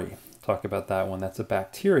pylori, talk about that one. That's a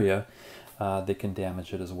bacteria that can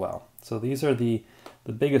damage it as well. So these are the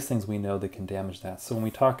biggest things we know that can damage that. So when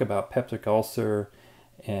we talk about peptic ulcer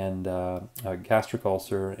and gastric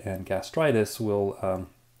ulcer and gastritis, we'll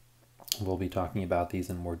be talking about these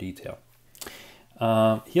in more detail.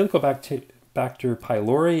 Helicobacter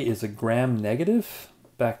pylori is a gram-negative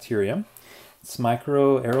bacteria. It's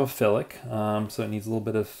microaerophilic, so it needs a little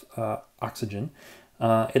bit of oxygen.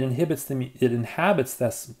 It inhabits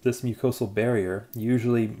this mucosal barrier,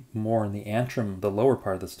 usually more in the antrum, the lower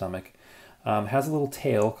part of the stomach. Has a little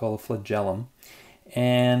tail called a flagellum,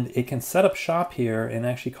 and it can set up shop here and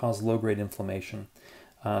actually cause low-grade inflammation.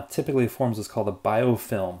 Typically it forms what's called a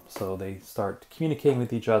biofilm, so they start communicating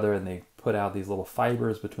with each other and they put out these little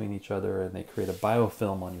fibers between each other and they create a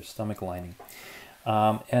biofilm on your stomach lining.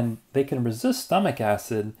 And they can resist stomach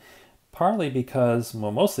acid partly because,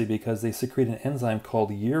 well, mostly because they secrete an enzyme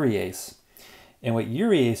called urease. And what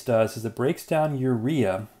urease does is it breaks down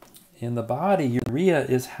urea. In the body, urea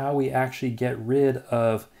is how we actually get rid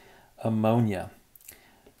of ammonia.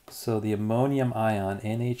 So the ammonium ion,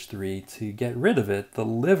 NH3, to get rid of it, the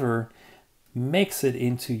liver makes it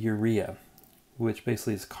into urea, which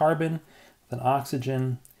basically is carbon with an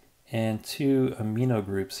oxygen and two amino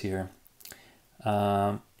groups here.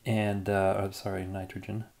 Nitrogen,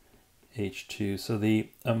 H2. So the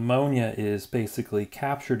ammonia is basically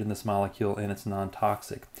captured in this molecule and it's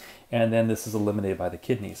non-toxic. And then this is eliminated by the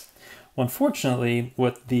kidneys. Well, unfortunately,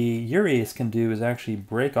 what the urease can do is actually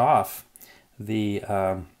break off the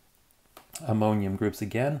ammonium groups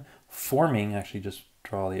again, forming, actually just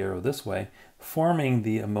draw the arrow this way, forming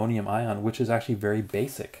the ammonium ion, which is actually very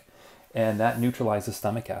basic. And that neutralizes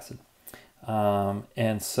stomach acid.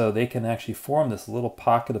 And so they can actually form this little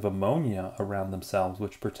pocket of ammonia around themselves,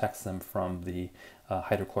 which protects them from the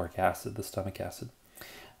hydrochloric acid, the stomach acid.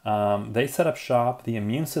 They set up shop, the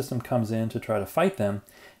immune system comes in to try to fight them,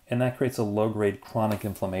 and that creates a low-grade chronic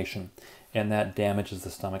inflammation, and that damages the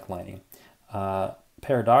stomach lining.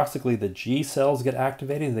 Paradoxically, the G cells get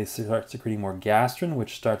activated, they start secreting more gastrin,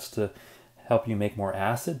 which starts to help you make more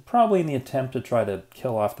acid, probably in the attempt to try to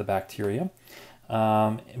kill off the bacteria.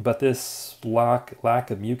 But this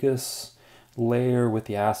lack of mucus layer with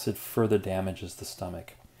the acid further damages the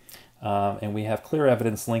stomach. And we have clear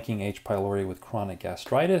evidence linking H. pylori with chronic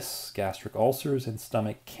gastritis, gastric ulcers, and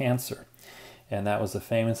stomach cancer. And that was a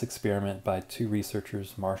famous experiment by two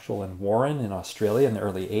researchers, Marshall and Warren, in Australia in the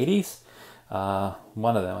early 80s.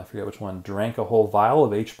 One of them, I forget which one, drank a whole vial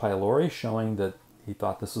of H. pylori, showing that he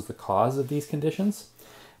thought this was the cause of these conditions.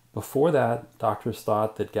 Before that, doctors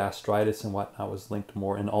thought that gastritis and whatnot was linked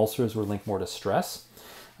more, and ulcers were linked more to stress.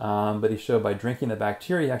 But he showed by drinking the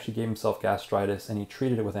bacteria, he actually gave himself gastritis, and he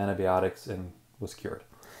treated it with antibiotics and was cured.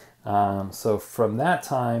 So from that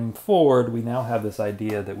time forward, we now have this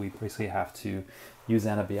idea that we basically have to use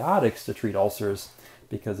antibiotics to treat ulcers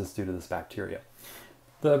because it's due to this bacteria.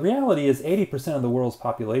 The reality is 80% of the world's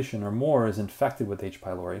population or more is infected with H.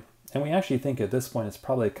 pylori, and we actually think at this point it's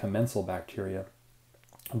probably a commensal bacteria.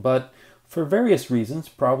 But for various reasons,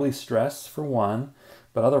 probably stress for one,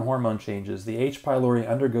 but other hormone changes, the H. pylori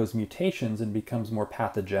undergoes mutations and becomes more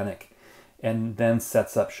pathogenic, and then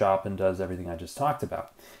sets up shop and does everything I just talked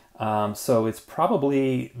about. So it's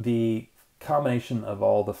probably the combination of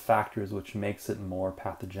all the factors which makes it more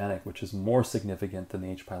pathogenic, which is more significant than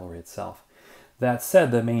the H. pylori itself. That said,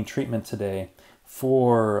 the main treatment today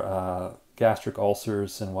for gastric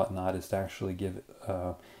ulcers and whatnot is to actually give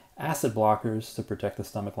acid blockers to protect the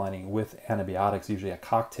stomach lining with antibiotics, usually a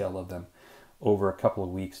cocktail of them, over a couple of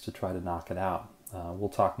weeks to try to knock it out. We'll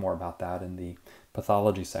talk more about that in the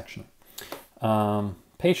pathology section.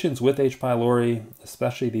 Patients with H. pylori,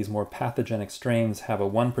 especially these more pathogenic strains, have a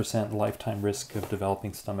 1% lifetime risk of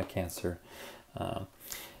developing stomach cancer.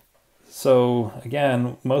 So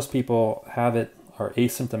again, most people have it, are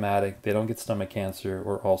asymptomatic, they don't get stomach cancer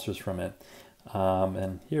or ulcers from it.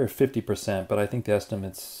 And here 50%, but I think the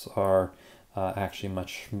estimates are actually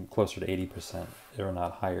much closer to 80%, or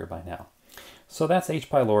not higher by now. So that's H.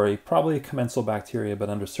 pylori, probably a commensal bacteria, but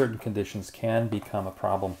under certain conditions can become a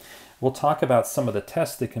problem. We'll talk about some of the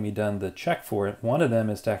tests that can be done to check for it. One of them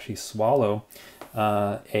is to actually swallow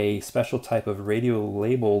a special type of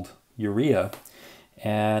radio-labeled urea,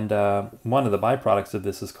 and one of the byproducts of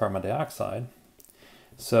this is carbon dioxide.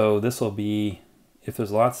 So this will be, if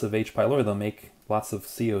there's lots of H. pylori, they'll make lots of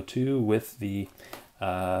CO2 with the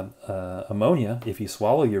ammonia if you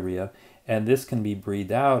swallow urea, and this can be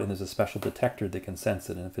breathed out, and there's a special detector that can sense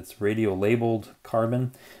it. And if it's radio-labeled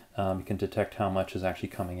carbon, you can detect how much is actually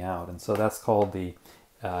coming out. And so that's called the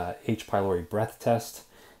H. pylori breath test,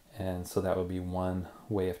 and so that would be one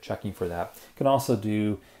way of checking for that. You can also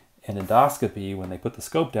do an endoscopy. When they put the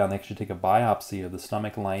scope down, they actually take a biopsy of the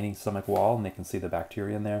stomach lining, stomach wall, and they can see the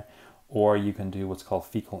bacteria in there. Or you can do what's called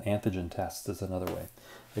fecal antigen tests is another way.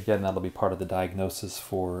 Again, that'll be part of the diagnosis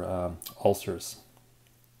for ulcers.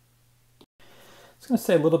 was going to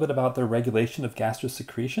say a little bit about the regulation of gastric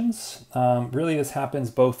secretions. Really, this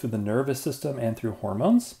happens both through the nervous system and through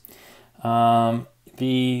hormones.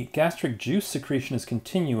 The gastric juice secretion is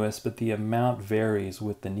continuous, but the amount varies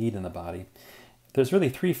with the need in the body. There's really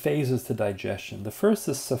three phases to digestion. The first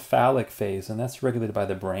is cephalic phase, and that's regulated by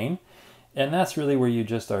the brain. And that's really where you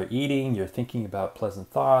just are eating, you're thinking about pleasant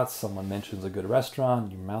thoughts, someone mentions a good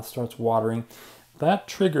restaurant, your mouth starts watering. That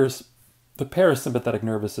triggers the parasympathetic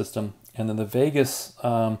nervous system, and then the vagus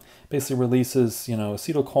basically releases,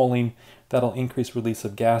 acetylcholine. That'll increase release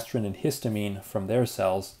of gastrin and histamine from their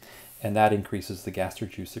cells, and that increases the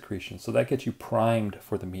gastric juice secretion. So that gets you primed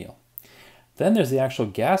for the meal. Then there's the actual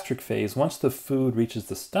gastric phase. Once the food reaches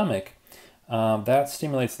the stomach, that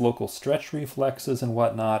stimulates local stretch reflexes and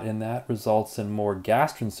whatnot, and that results in more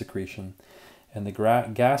gastrin secretion. And the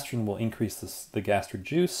gastrin will increase the gastric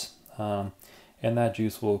juice, and that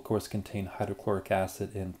juice will, of course, contain hydrochloric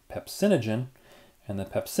acid and pepsinogen. And the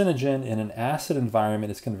pepsinogen in an acid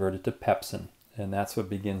environment is converted to pepsin, and that's what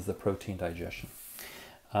begins the protein digestion.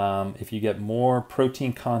 If you get more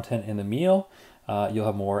protein content in the meal, you'll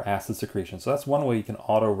have more acid secretion. So that's one way you can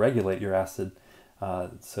auto-regulate your acid,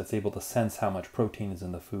 so it's able to sense how much protein is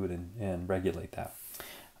in the food and regulate that.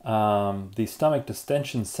 The stomach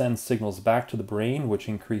distension sends signals back to the brain, which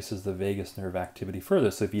increases the vagus nerve activity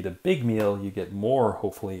further. So if you eat a big meal, you get more,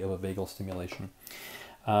 hopefully, of a vagal stimulation.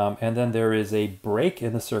 And then there is a break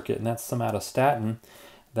in the circuit, and that's somatostatin.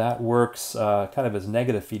 That works kind of as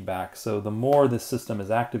negative feedback. So the more this system is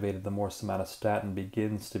activated, the more somatostatin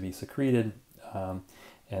begins to be secreted,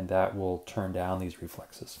 and that will turn down these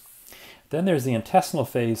reflexes. Then there's the intestinal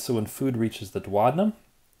phase. So when food reaches the duodenum,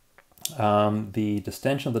 the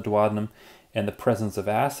distension of the duodenum and the presence of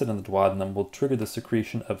acid in the duodenum will trigger the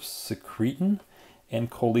secretion of secretin and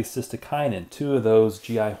cholecystokinin, two of those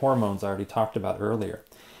GI hormones I already talked about earlier.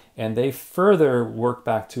 And they further work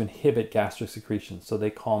back to inhibit gastric secretion. So they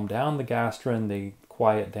calm down the gastrin, they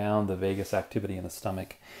quiet down the vagus activity in the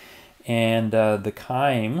stomach. And the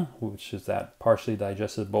chyme, which is that partially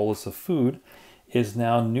digested bolus of food, is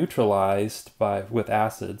now neutralized with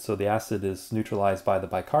acid. So the acid is neutralized by the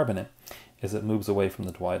bicarbonate as it moves away from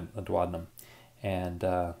the duodenum. And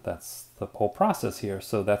that's the whole process here.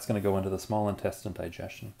 So that's going to go into the small intestine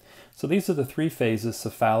digestion. So these are the three phases: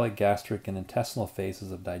 cephalic, gastric, and intestinal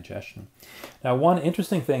phases of digestion. Now, one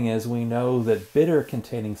interesting thing is we know that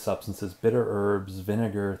bitter-containing substances, bitter herbs,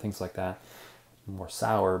 vinegar, things like that, more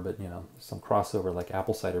sour, but some crossover like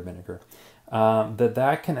apple cider vinegar,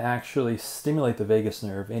 that can actually stimulate the vagus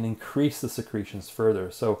nerve and increase the secretions further.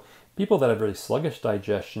 So people that have really sluggish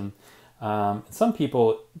digestion, some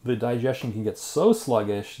people, the digestion can get so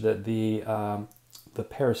sluggish that the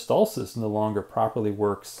peristalsis no longer properly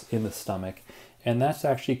works in the stomach, and that's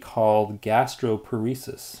actually called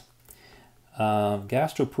gastroparesis.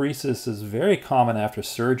 Gastroparesis is very common after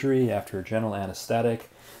surgery, after a general anesthetic,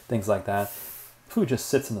 things like that. Food just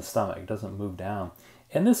sits in the stomach, doesn't move down.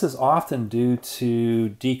 And this is often due to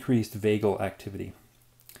decreased vagal activity,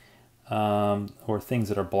 or things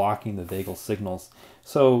that are blocking the vagal signals.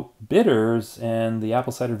 So bitters and the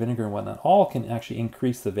apple cider vinegar and whatnot all can actually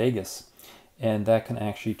increase the vagus, and that can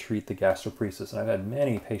actually treat the gastroparesis. And I've had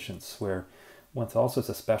many patients where went to all sorts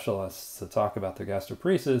of specialists to talk about their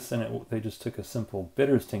gastroparesis, and they just took a simple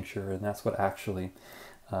bitters tincture, and that's what actually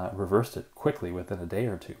reversed it quickly within a day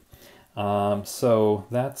or two. So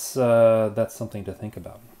that's something to think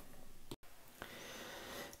about.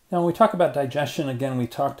 Now, when we talk about digestion, again, we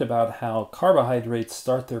talked about how carbohydrates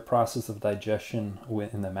start their process of digestion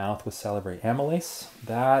in the mouth with salivary amylase.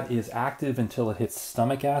 That is active until it hits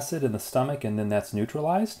stomach acid in the stomach, and then that's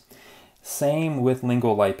neutralized. Same with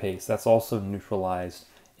lingual lipase. That's also neutralized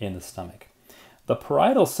in the stomach. The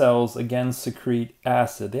parietal cells, again, secrete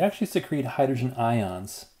acid. They actually secrete hydrogen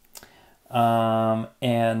ions. The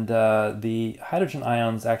hydrogen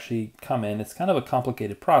ions actually come in. It's kind of a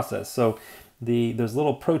complicated process. So there's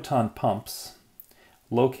little proton pumps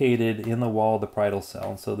located in the wall of the parietal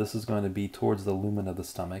cell. So this is going to be towards the lumen of the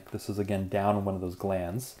stomach. This is, again, down in one of those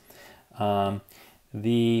glands.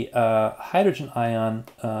 The hydrogen ion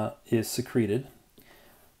is secreted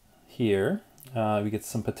here. We get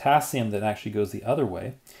some potassium that actually goes the other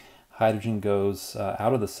way. Hydrogen goes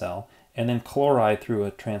out of the cell, and then chloride through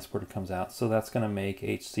a transporter comes out. So that's going to make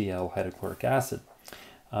HCl, hydrochloric acid.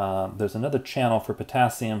 There's another channel for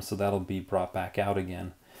potassium, so that'll be brought back out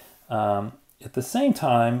again. At the same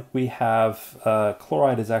time, we have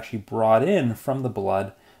chloride is actually brought in from the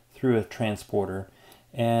blood through a transporter.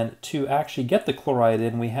 And to actually get the chloride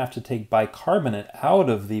in, we have to take bicarbonate out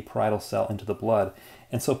of the parietal cell into the blood.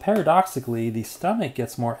 And so paradoxically, the stomach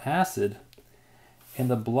gets more acid and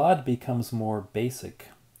the blood becomes more basic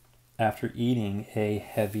after eating a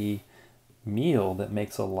heavy meal that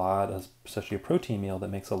makes a lot of, especially a protein meal that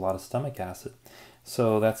makes a lot of stomach acid.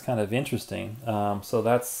 So that's kind of interesting. So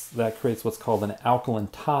that creates what's called an alkaline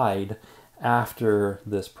tide after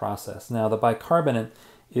this process. Now the bicarbonate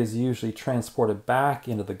is usually transported back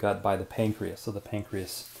into the gut by the pancreas. So the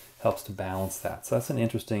pancreas helps to balance that. So that's an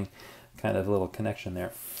interesting kind of little connection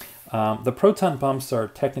there. The proton pumps are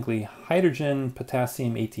technically hydrogen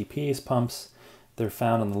potassium ATPase pumps. They're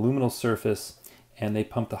found on the luminal surface, and they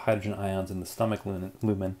pump the hydrogen ions in the stomach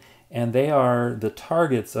lumen. And they are the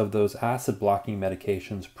targets of those acid blocking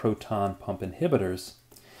medications, proton pump inhibitors.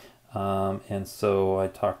 And so I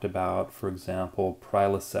talked about, for example,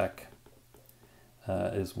 Prilosec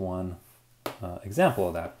is one example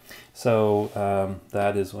of that. So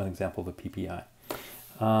that is one example of a PPI.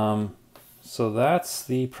 So that's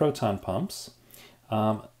the proton pumps.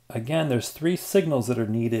 Again, there's 3 signals that are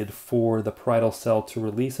needed for the parietal cell to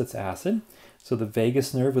release its acid. So the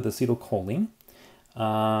vagus nerve with acetylcholine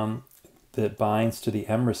that binds to the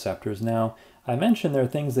M receptors. Now, I mentioned there are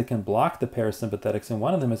things that can block the parasympathetics, and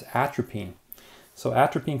one of them is atropine. So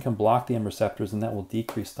atropine can block the M receptors, and that will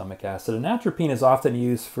decrease stomach acid. And atropine is often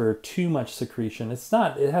used for too much secretion. It's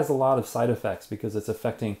not, it has a lot of side effects because it's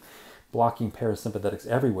affecting blocking parasympathetics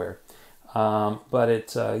everywhere. But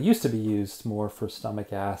it used to be used more for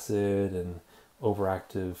stomach acid and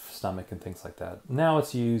overactive stomach and things like that. Now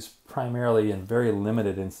it's used primarily in very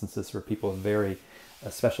limited instances for people with very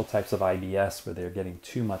special types of IBS where they're getting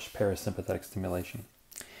too much parasympathetic stimulation.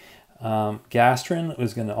 Gastrin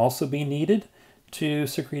is going to also be needed to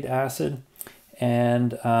secrete acid,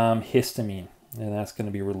 and histamine, and that's going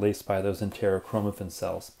to be released by those enterochromaffin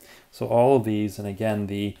cells. So all of these, and again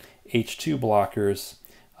the H2 blockers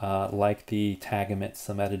like the Tagamet,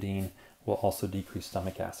 cimetidine, will also decrease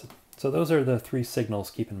stomach acid. So those are the 3 signals,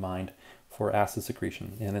 keep in mind, for acid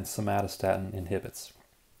secretion, and then somatostatin inhibits.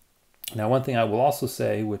 Now one thing I will also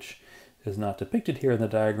say, which is not depicted here in the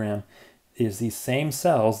diagram, is these same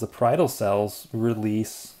cells, the parietal cells,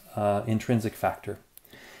 release intrinsic factor.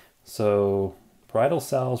 So parietal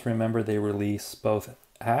cells, remember, they release both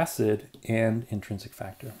acid and intrinsic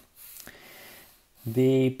factor.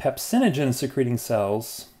 The pepsinogen secreting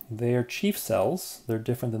cells, they're chief cells. They're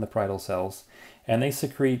different than the parietal cells, and they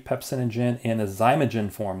secrete pepsinogen in a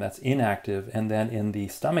zymogen form that's inactive, and then in the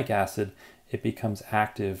stomach acid it becomes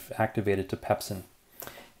activated to pepsin,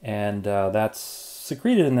 and that's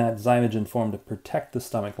secreted in that zymogen form to protect the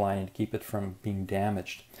stomach lining, to keep it from being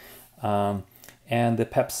damaged. And the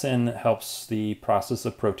pepsin helps the process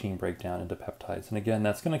of protein breakdown into peptides, and again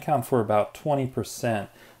that's going to account for about 20%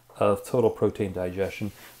 of total protein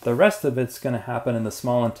digestion. The rest of it's going to happen in the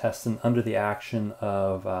small intestine under the action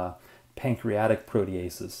of pancreatic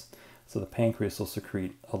proteases. So the pancreas will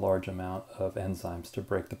secrete a large amount of enzymes to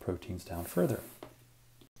break the proteins down further.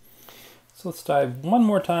 So let's dive one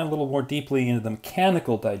more time a little more deeply into the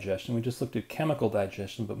mechanical digestion. We just looked at chemical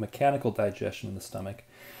digestion, but mechanical digestion in the stomach.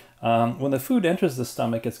 When the food enters the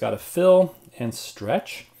stomach, it's got to fill and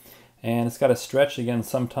stretch. And it's got to stretch, again,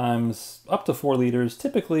 sometimes up to 4 liters.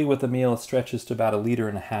 Typically with a meal, it stretches to about 1.5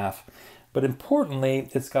 liters. But importantly,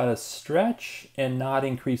 it's got to stretch and not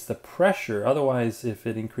increase the pressure. Otherwise, if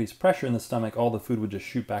it increased pressure in the stomach, all the food would just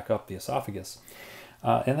shoot back up the esophagus.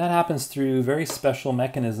 And that happens through very special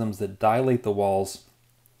mechanisms that dilate the walls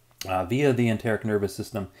via the enteric nervous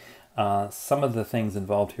system. Some of the things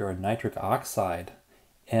involved here are nitric oxide,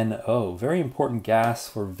 NO, very important gas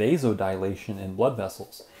for vasodilation in blood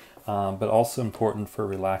vessels. But also important for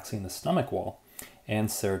relaxing the stomach wall, and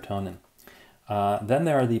serotonin. Then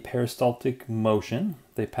there are the peristaltic motion.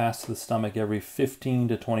 They pass to the stomach every 15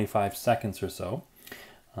 to 25 seconds or so,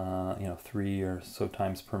 3 or so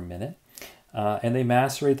times per minute. And they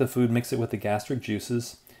macerate the food, mix it with the gastric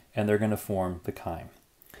juices, and they're going to form the chyme.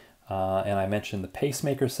 And I mentioned the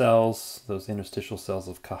pacemaker cells, those interstitial cells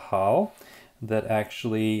of Cajal, that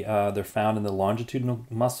actually they're found in the longitudinal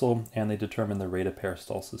muscle, and they determine the rate of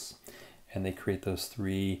peristalsis. And they create those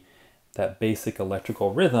 3, that basic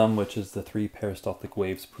electrical rhythm, which is the 3 peristaltic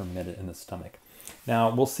waves per minute in the stomach.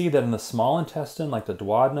 Now, we'll see that in the small intestine, like the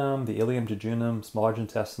duodenum, the ileum, jejunum, small large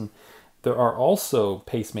intestine, there are also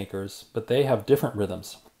pacemakers, but they have different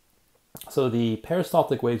rhythms. So the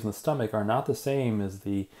peristaltic waves in the stomach are not the same as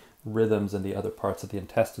the rhythms in the other parts of the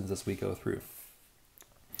intestines as we go through.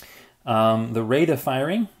 The rate of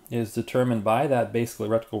firing is determined by that basic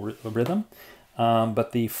electrical rhythm,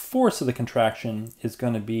 but the force of the contraction is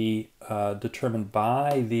going to be determined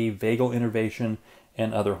by the vagal innervation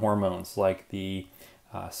and other hormones like the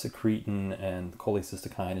secretin and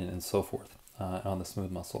cholecystokinin and so forth. on the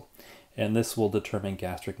smooth muscle. And this will determine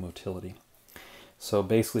gastric motility. So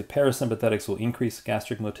basically, parasympathetics will increase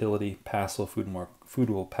gastric motility, food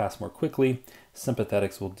will pass more quickly,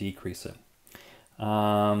 sympathetics will decrease it.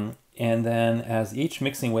 And then as each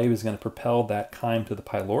mixing wave is going to propel that chyme to the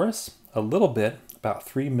pylorus, a little bit, about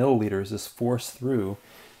 3 milliliters, is forced through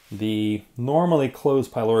the normally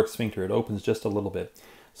closed pyloric sphincter. It opens just a little bit.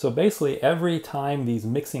 So basically, every time these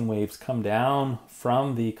mixing waves come down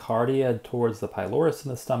from the cardia towards the pylorus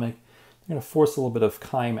in the stomach, they're going to force a little bit of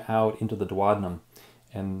chyme out into the duodenum.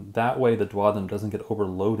 And that way the duodenum doesn't get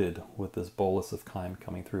overloaded with this bolus of chyme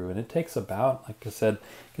coming through. And it takes about, like I said,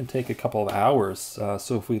 it can take a couple of hours.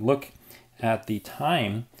 So if we look at the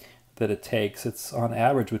time that it takes, it's on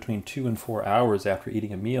average between 2 and 4 hours after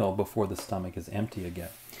eating a meal before the stomach is empty again.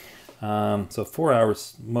 So 4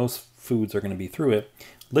 hours, most foods are going to be through it.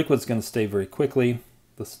 Liquid's going to stay very quickly.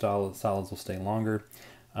 The solids will stay longer.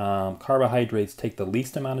 Carbohydrates take the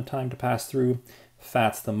least amount of time to pass through.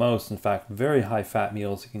 Fats the most. In fact, very high fat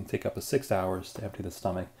meals can take up to 6 hours to empty the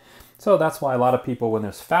stomach. So that's why a lot of people, when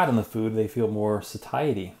there's fat in the food, they feel more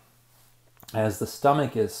satiety. As the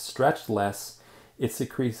stomach is stretched less, it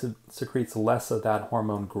secretes less of that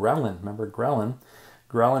hormone ghrelin. Remember ghrelin?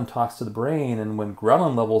 Ghrelin talks to the brain, and when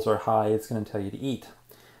ghrelin levels are high, it's going to tell you to eat.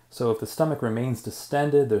 So if the stomach remains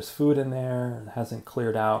distended, there's food in there, it hasn't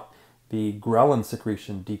cleared out, the ghrelin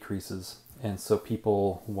secretion decreases, and so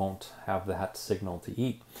people won't have that signal to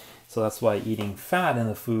eat. So that's why eating fat in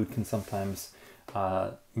the food can sometimes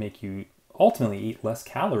make you ultimately eat less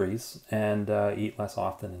calories and eat less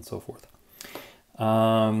often and so forth.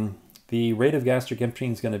 The rate of gastric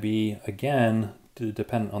emptying is going to be, again,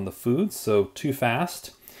 dependent on the foods. So too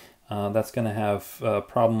fast, that's going to have a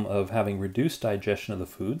problem of having reduced digestion of the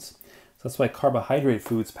foods. So that's why carbohydrate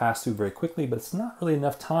foods pass through very quickly, but it's not really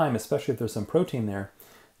enough time, especially if there's some protein there,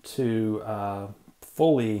 to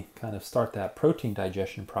fully kind of start that protein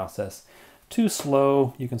digestion process. Too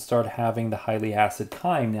slow, you can start having the highly acid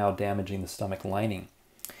chyme now damaging the stomach lining.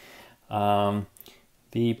 The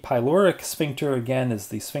pyloric sphincter, again, is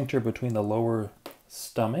the sphincter between the lower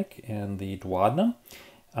stomach and the duodenum.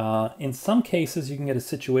 In some cases, you can get a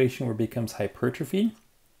situation where it becomes hypertrophy,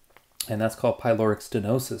 and that's called pyloric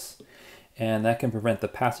stenosis. And that can prevent the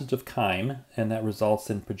passage of chyme, and that results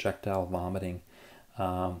in projectile vomiting.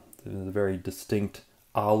 There's a very distinct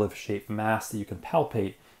olive-shaped mass that you can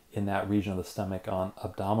palpate in that region of the stomach on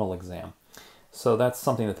abdominal exam. So that's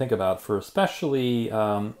something to think about for especially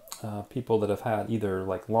people that have had either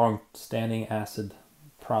like long-standing acid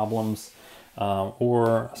problems,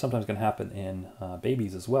 or sometimes can happen in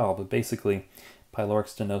babies as well. But basically, pyloric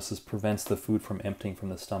stenosis prevents the food from emptying from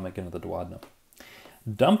the stomach into the duodenum.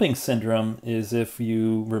 Dumping syndrome is if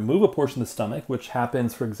you remove a portion of the stomach, which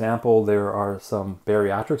happens, for example, there are some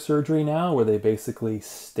bariatric surgery now where they basically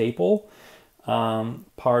staple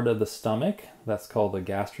part of the stomach. That's called a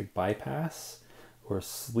gastric bypass, or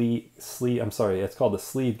it's called the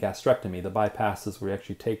sleeve gastrectomy. The bypass is where you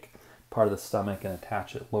actually take part of the stomach and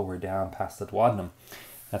attach it lower down past the duodenum.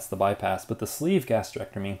 That's the bypass. But the sleeve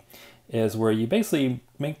gastrectomy is where you basically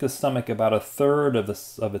make the stomach about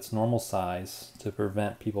 1/3 of its normal size to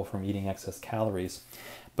prevent people from eating excess calories.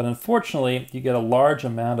 But unfortunately, you get a large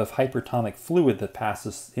amount of hypertonic fluid that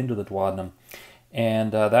passes into the duodenum,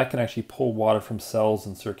 and that can actually pull water from cells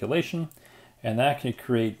in circulation, and that can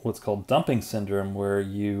create what's called dumping syndrome, where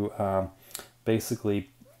you basically,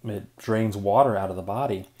 it drains water out of the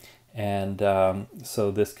body. And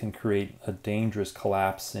so this can create a dangerous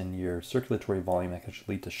collapse in your circulatory volume that can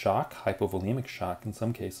lead to shock, hypovolemic shock in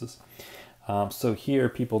some cases. So here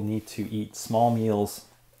people need to eat small meals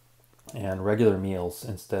and regular meals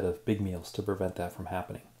instead of big meals to prevent that from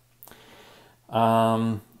happening.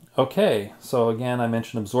 Okay, so again, I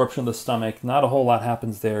mentioned absorption of the stomach. Not a whole lot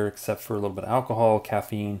happens there except for a little bit of alcohol,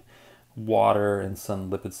 caffeine, water, and some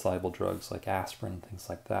lipid-soluble drugs like aspirin, things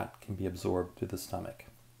like that can be absorbed through the stomach.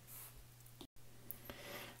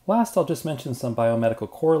 Last, I'll just mention some biomedical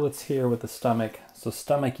correlates here with the stomach. So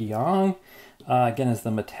stomach yang, again, is the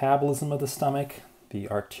metabolism of the stomach, the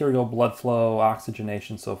arterial blood flow,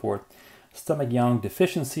 oxygenation, so forth. Stomach yang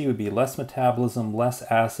deficiency would be less metabolism, less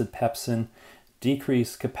acid pepsin,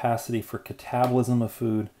 decreased capacity for catabolism of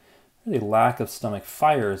food, really lack of stomach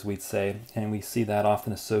fire, as we'd say, and we see that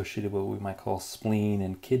often associated with what we might call spleen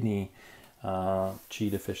and kidney Qi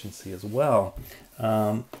deficiency as well.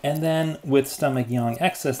 And then with stomach yang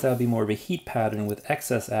excess, that would be more of a heat pattern with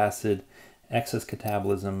excess acid, excess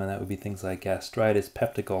catabolism, and that would be things like gastritis,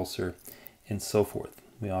 peptic ulcer, and so forth.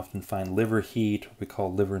 We often find liver heat, what we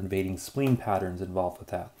call liver invading spleen patterns involved with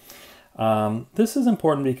that. This is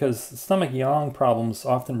important because stomach yang problems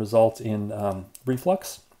often result in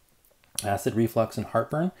reflux, acid reflux, and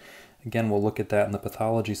heartburn. Again, we'll look at that in the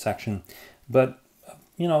pathology section. But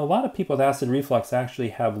you know, a lot of people with acid reflux actually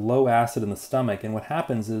have low acid in the stomach, and what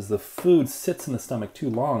happens is the food sits in the stomach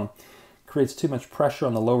too long, creates too much pressure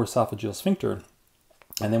on the lower esophageal sphincter,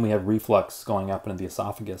 and then we have reflux going up into the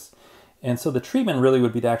esophagus. And so the treatment really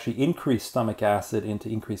would be to actually increase stomach acid and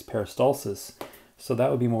to increase peristalsis. So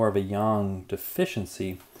that would be more of a yang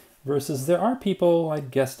deficiency, versus there are people, I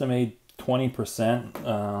guesstimate 20%,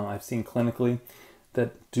 I've seen clinically,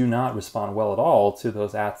 that do not respond well at all to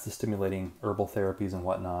those acid-stimulating herbal therapies and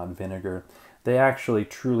whatnot, vinegar. They actually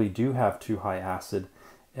truly do have too high acid,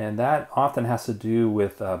 and that often has to do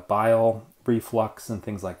with bile reflux and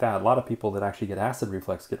things like that. A lot of people that actually get acid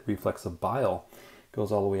reflux get reflux of bile. It goes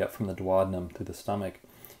all the way up from the duodenum to the stomach,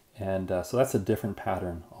 and so that's a different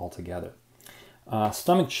pattern altogether.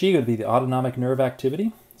 Stomach chi would be the autonomic nerve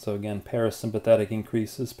activity. So again, parasympathetic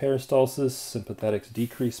increases peristalsis, sympathetics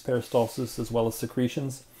decrease peristalsis as well as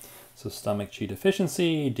secretions. So stomach chi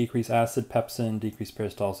deficiency, decreased acid pepsin, decreased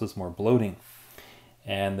peristalsis, more bloating.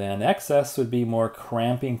 And then excess would be more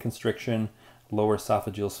cramping, constriction, lower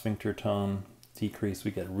esophageal sphincter tone, decrease, we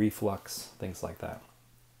get reflux, things like that.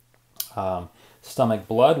 Stomach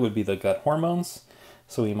blood would be the gut hormones.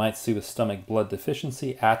 So we might see with stomach blood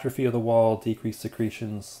deficiency, atrophy of the wall, decreased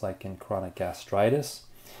secretions like in chronic gastritis.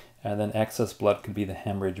 And then excess blood could be the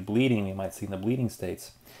hemorrhage bleeding we might see in the bleeding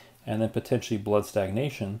states. And then potentially blood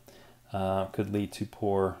stagnation could lead to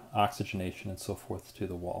poor oxygenation and so forth to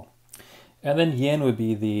the wall. And then yin would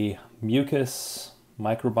be the mucus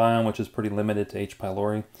microbiome, which is pretty limited to H.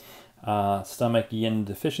 pylori. Stomach yin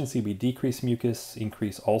deficiency would be decreased mucus,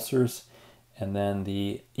 increased ulcers. And then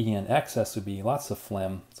the yin excess would be lots of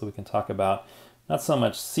phlegm. So we can talk about not so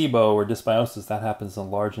much SIBO or dysbiosis, that happens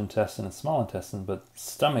in large intestine and small intestine, but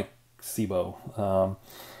stomach SIBO.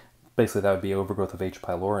 Basically, that would be overgrowth of H.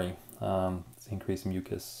 pylori, increased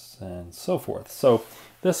mucus, and so forth. So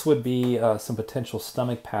this would be some potential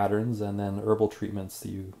stomach patterns and then herbal treatments that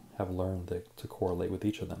you have learned to correlate with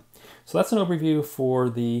each of them. So that's an overview for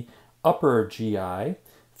the upper GI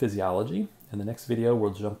physiology. In the next video,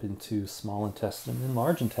 we'll jump into small intestine and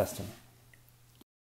large intestine.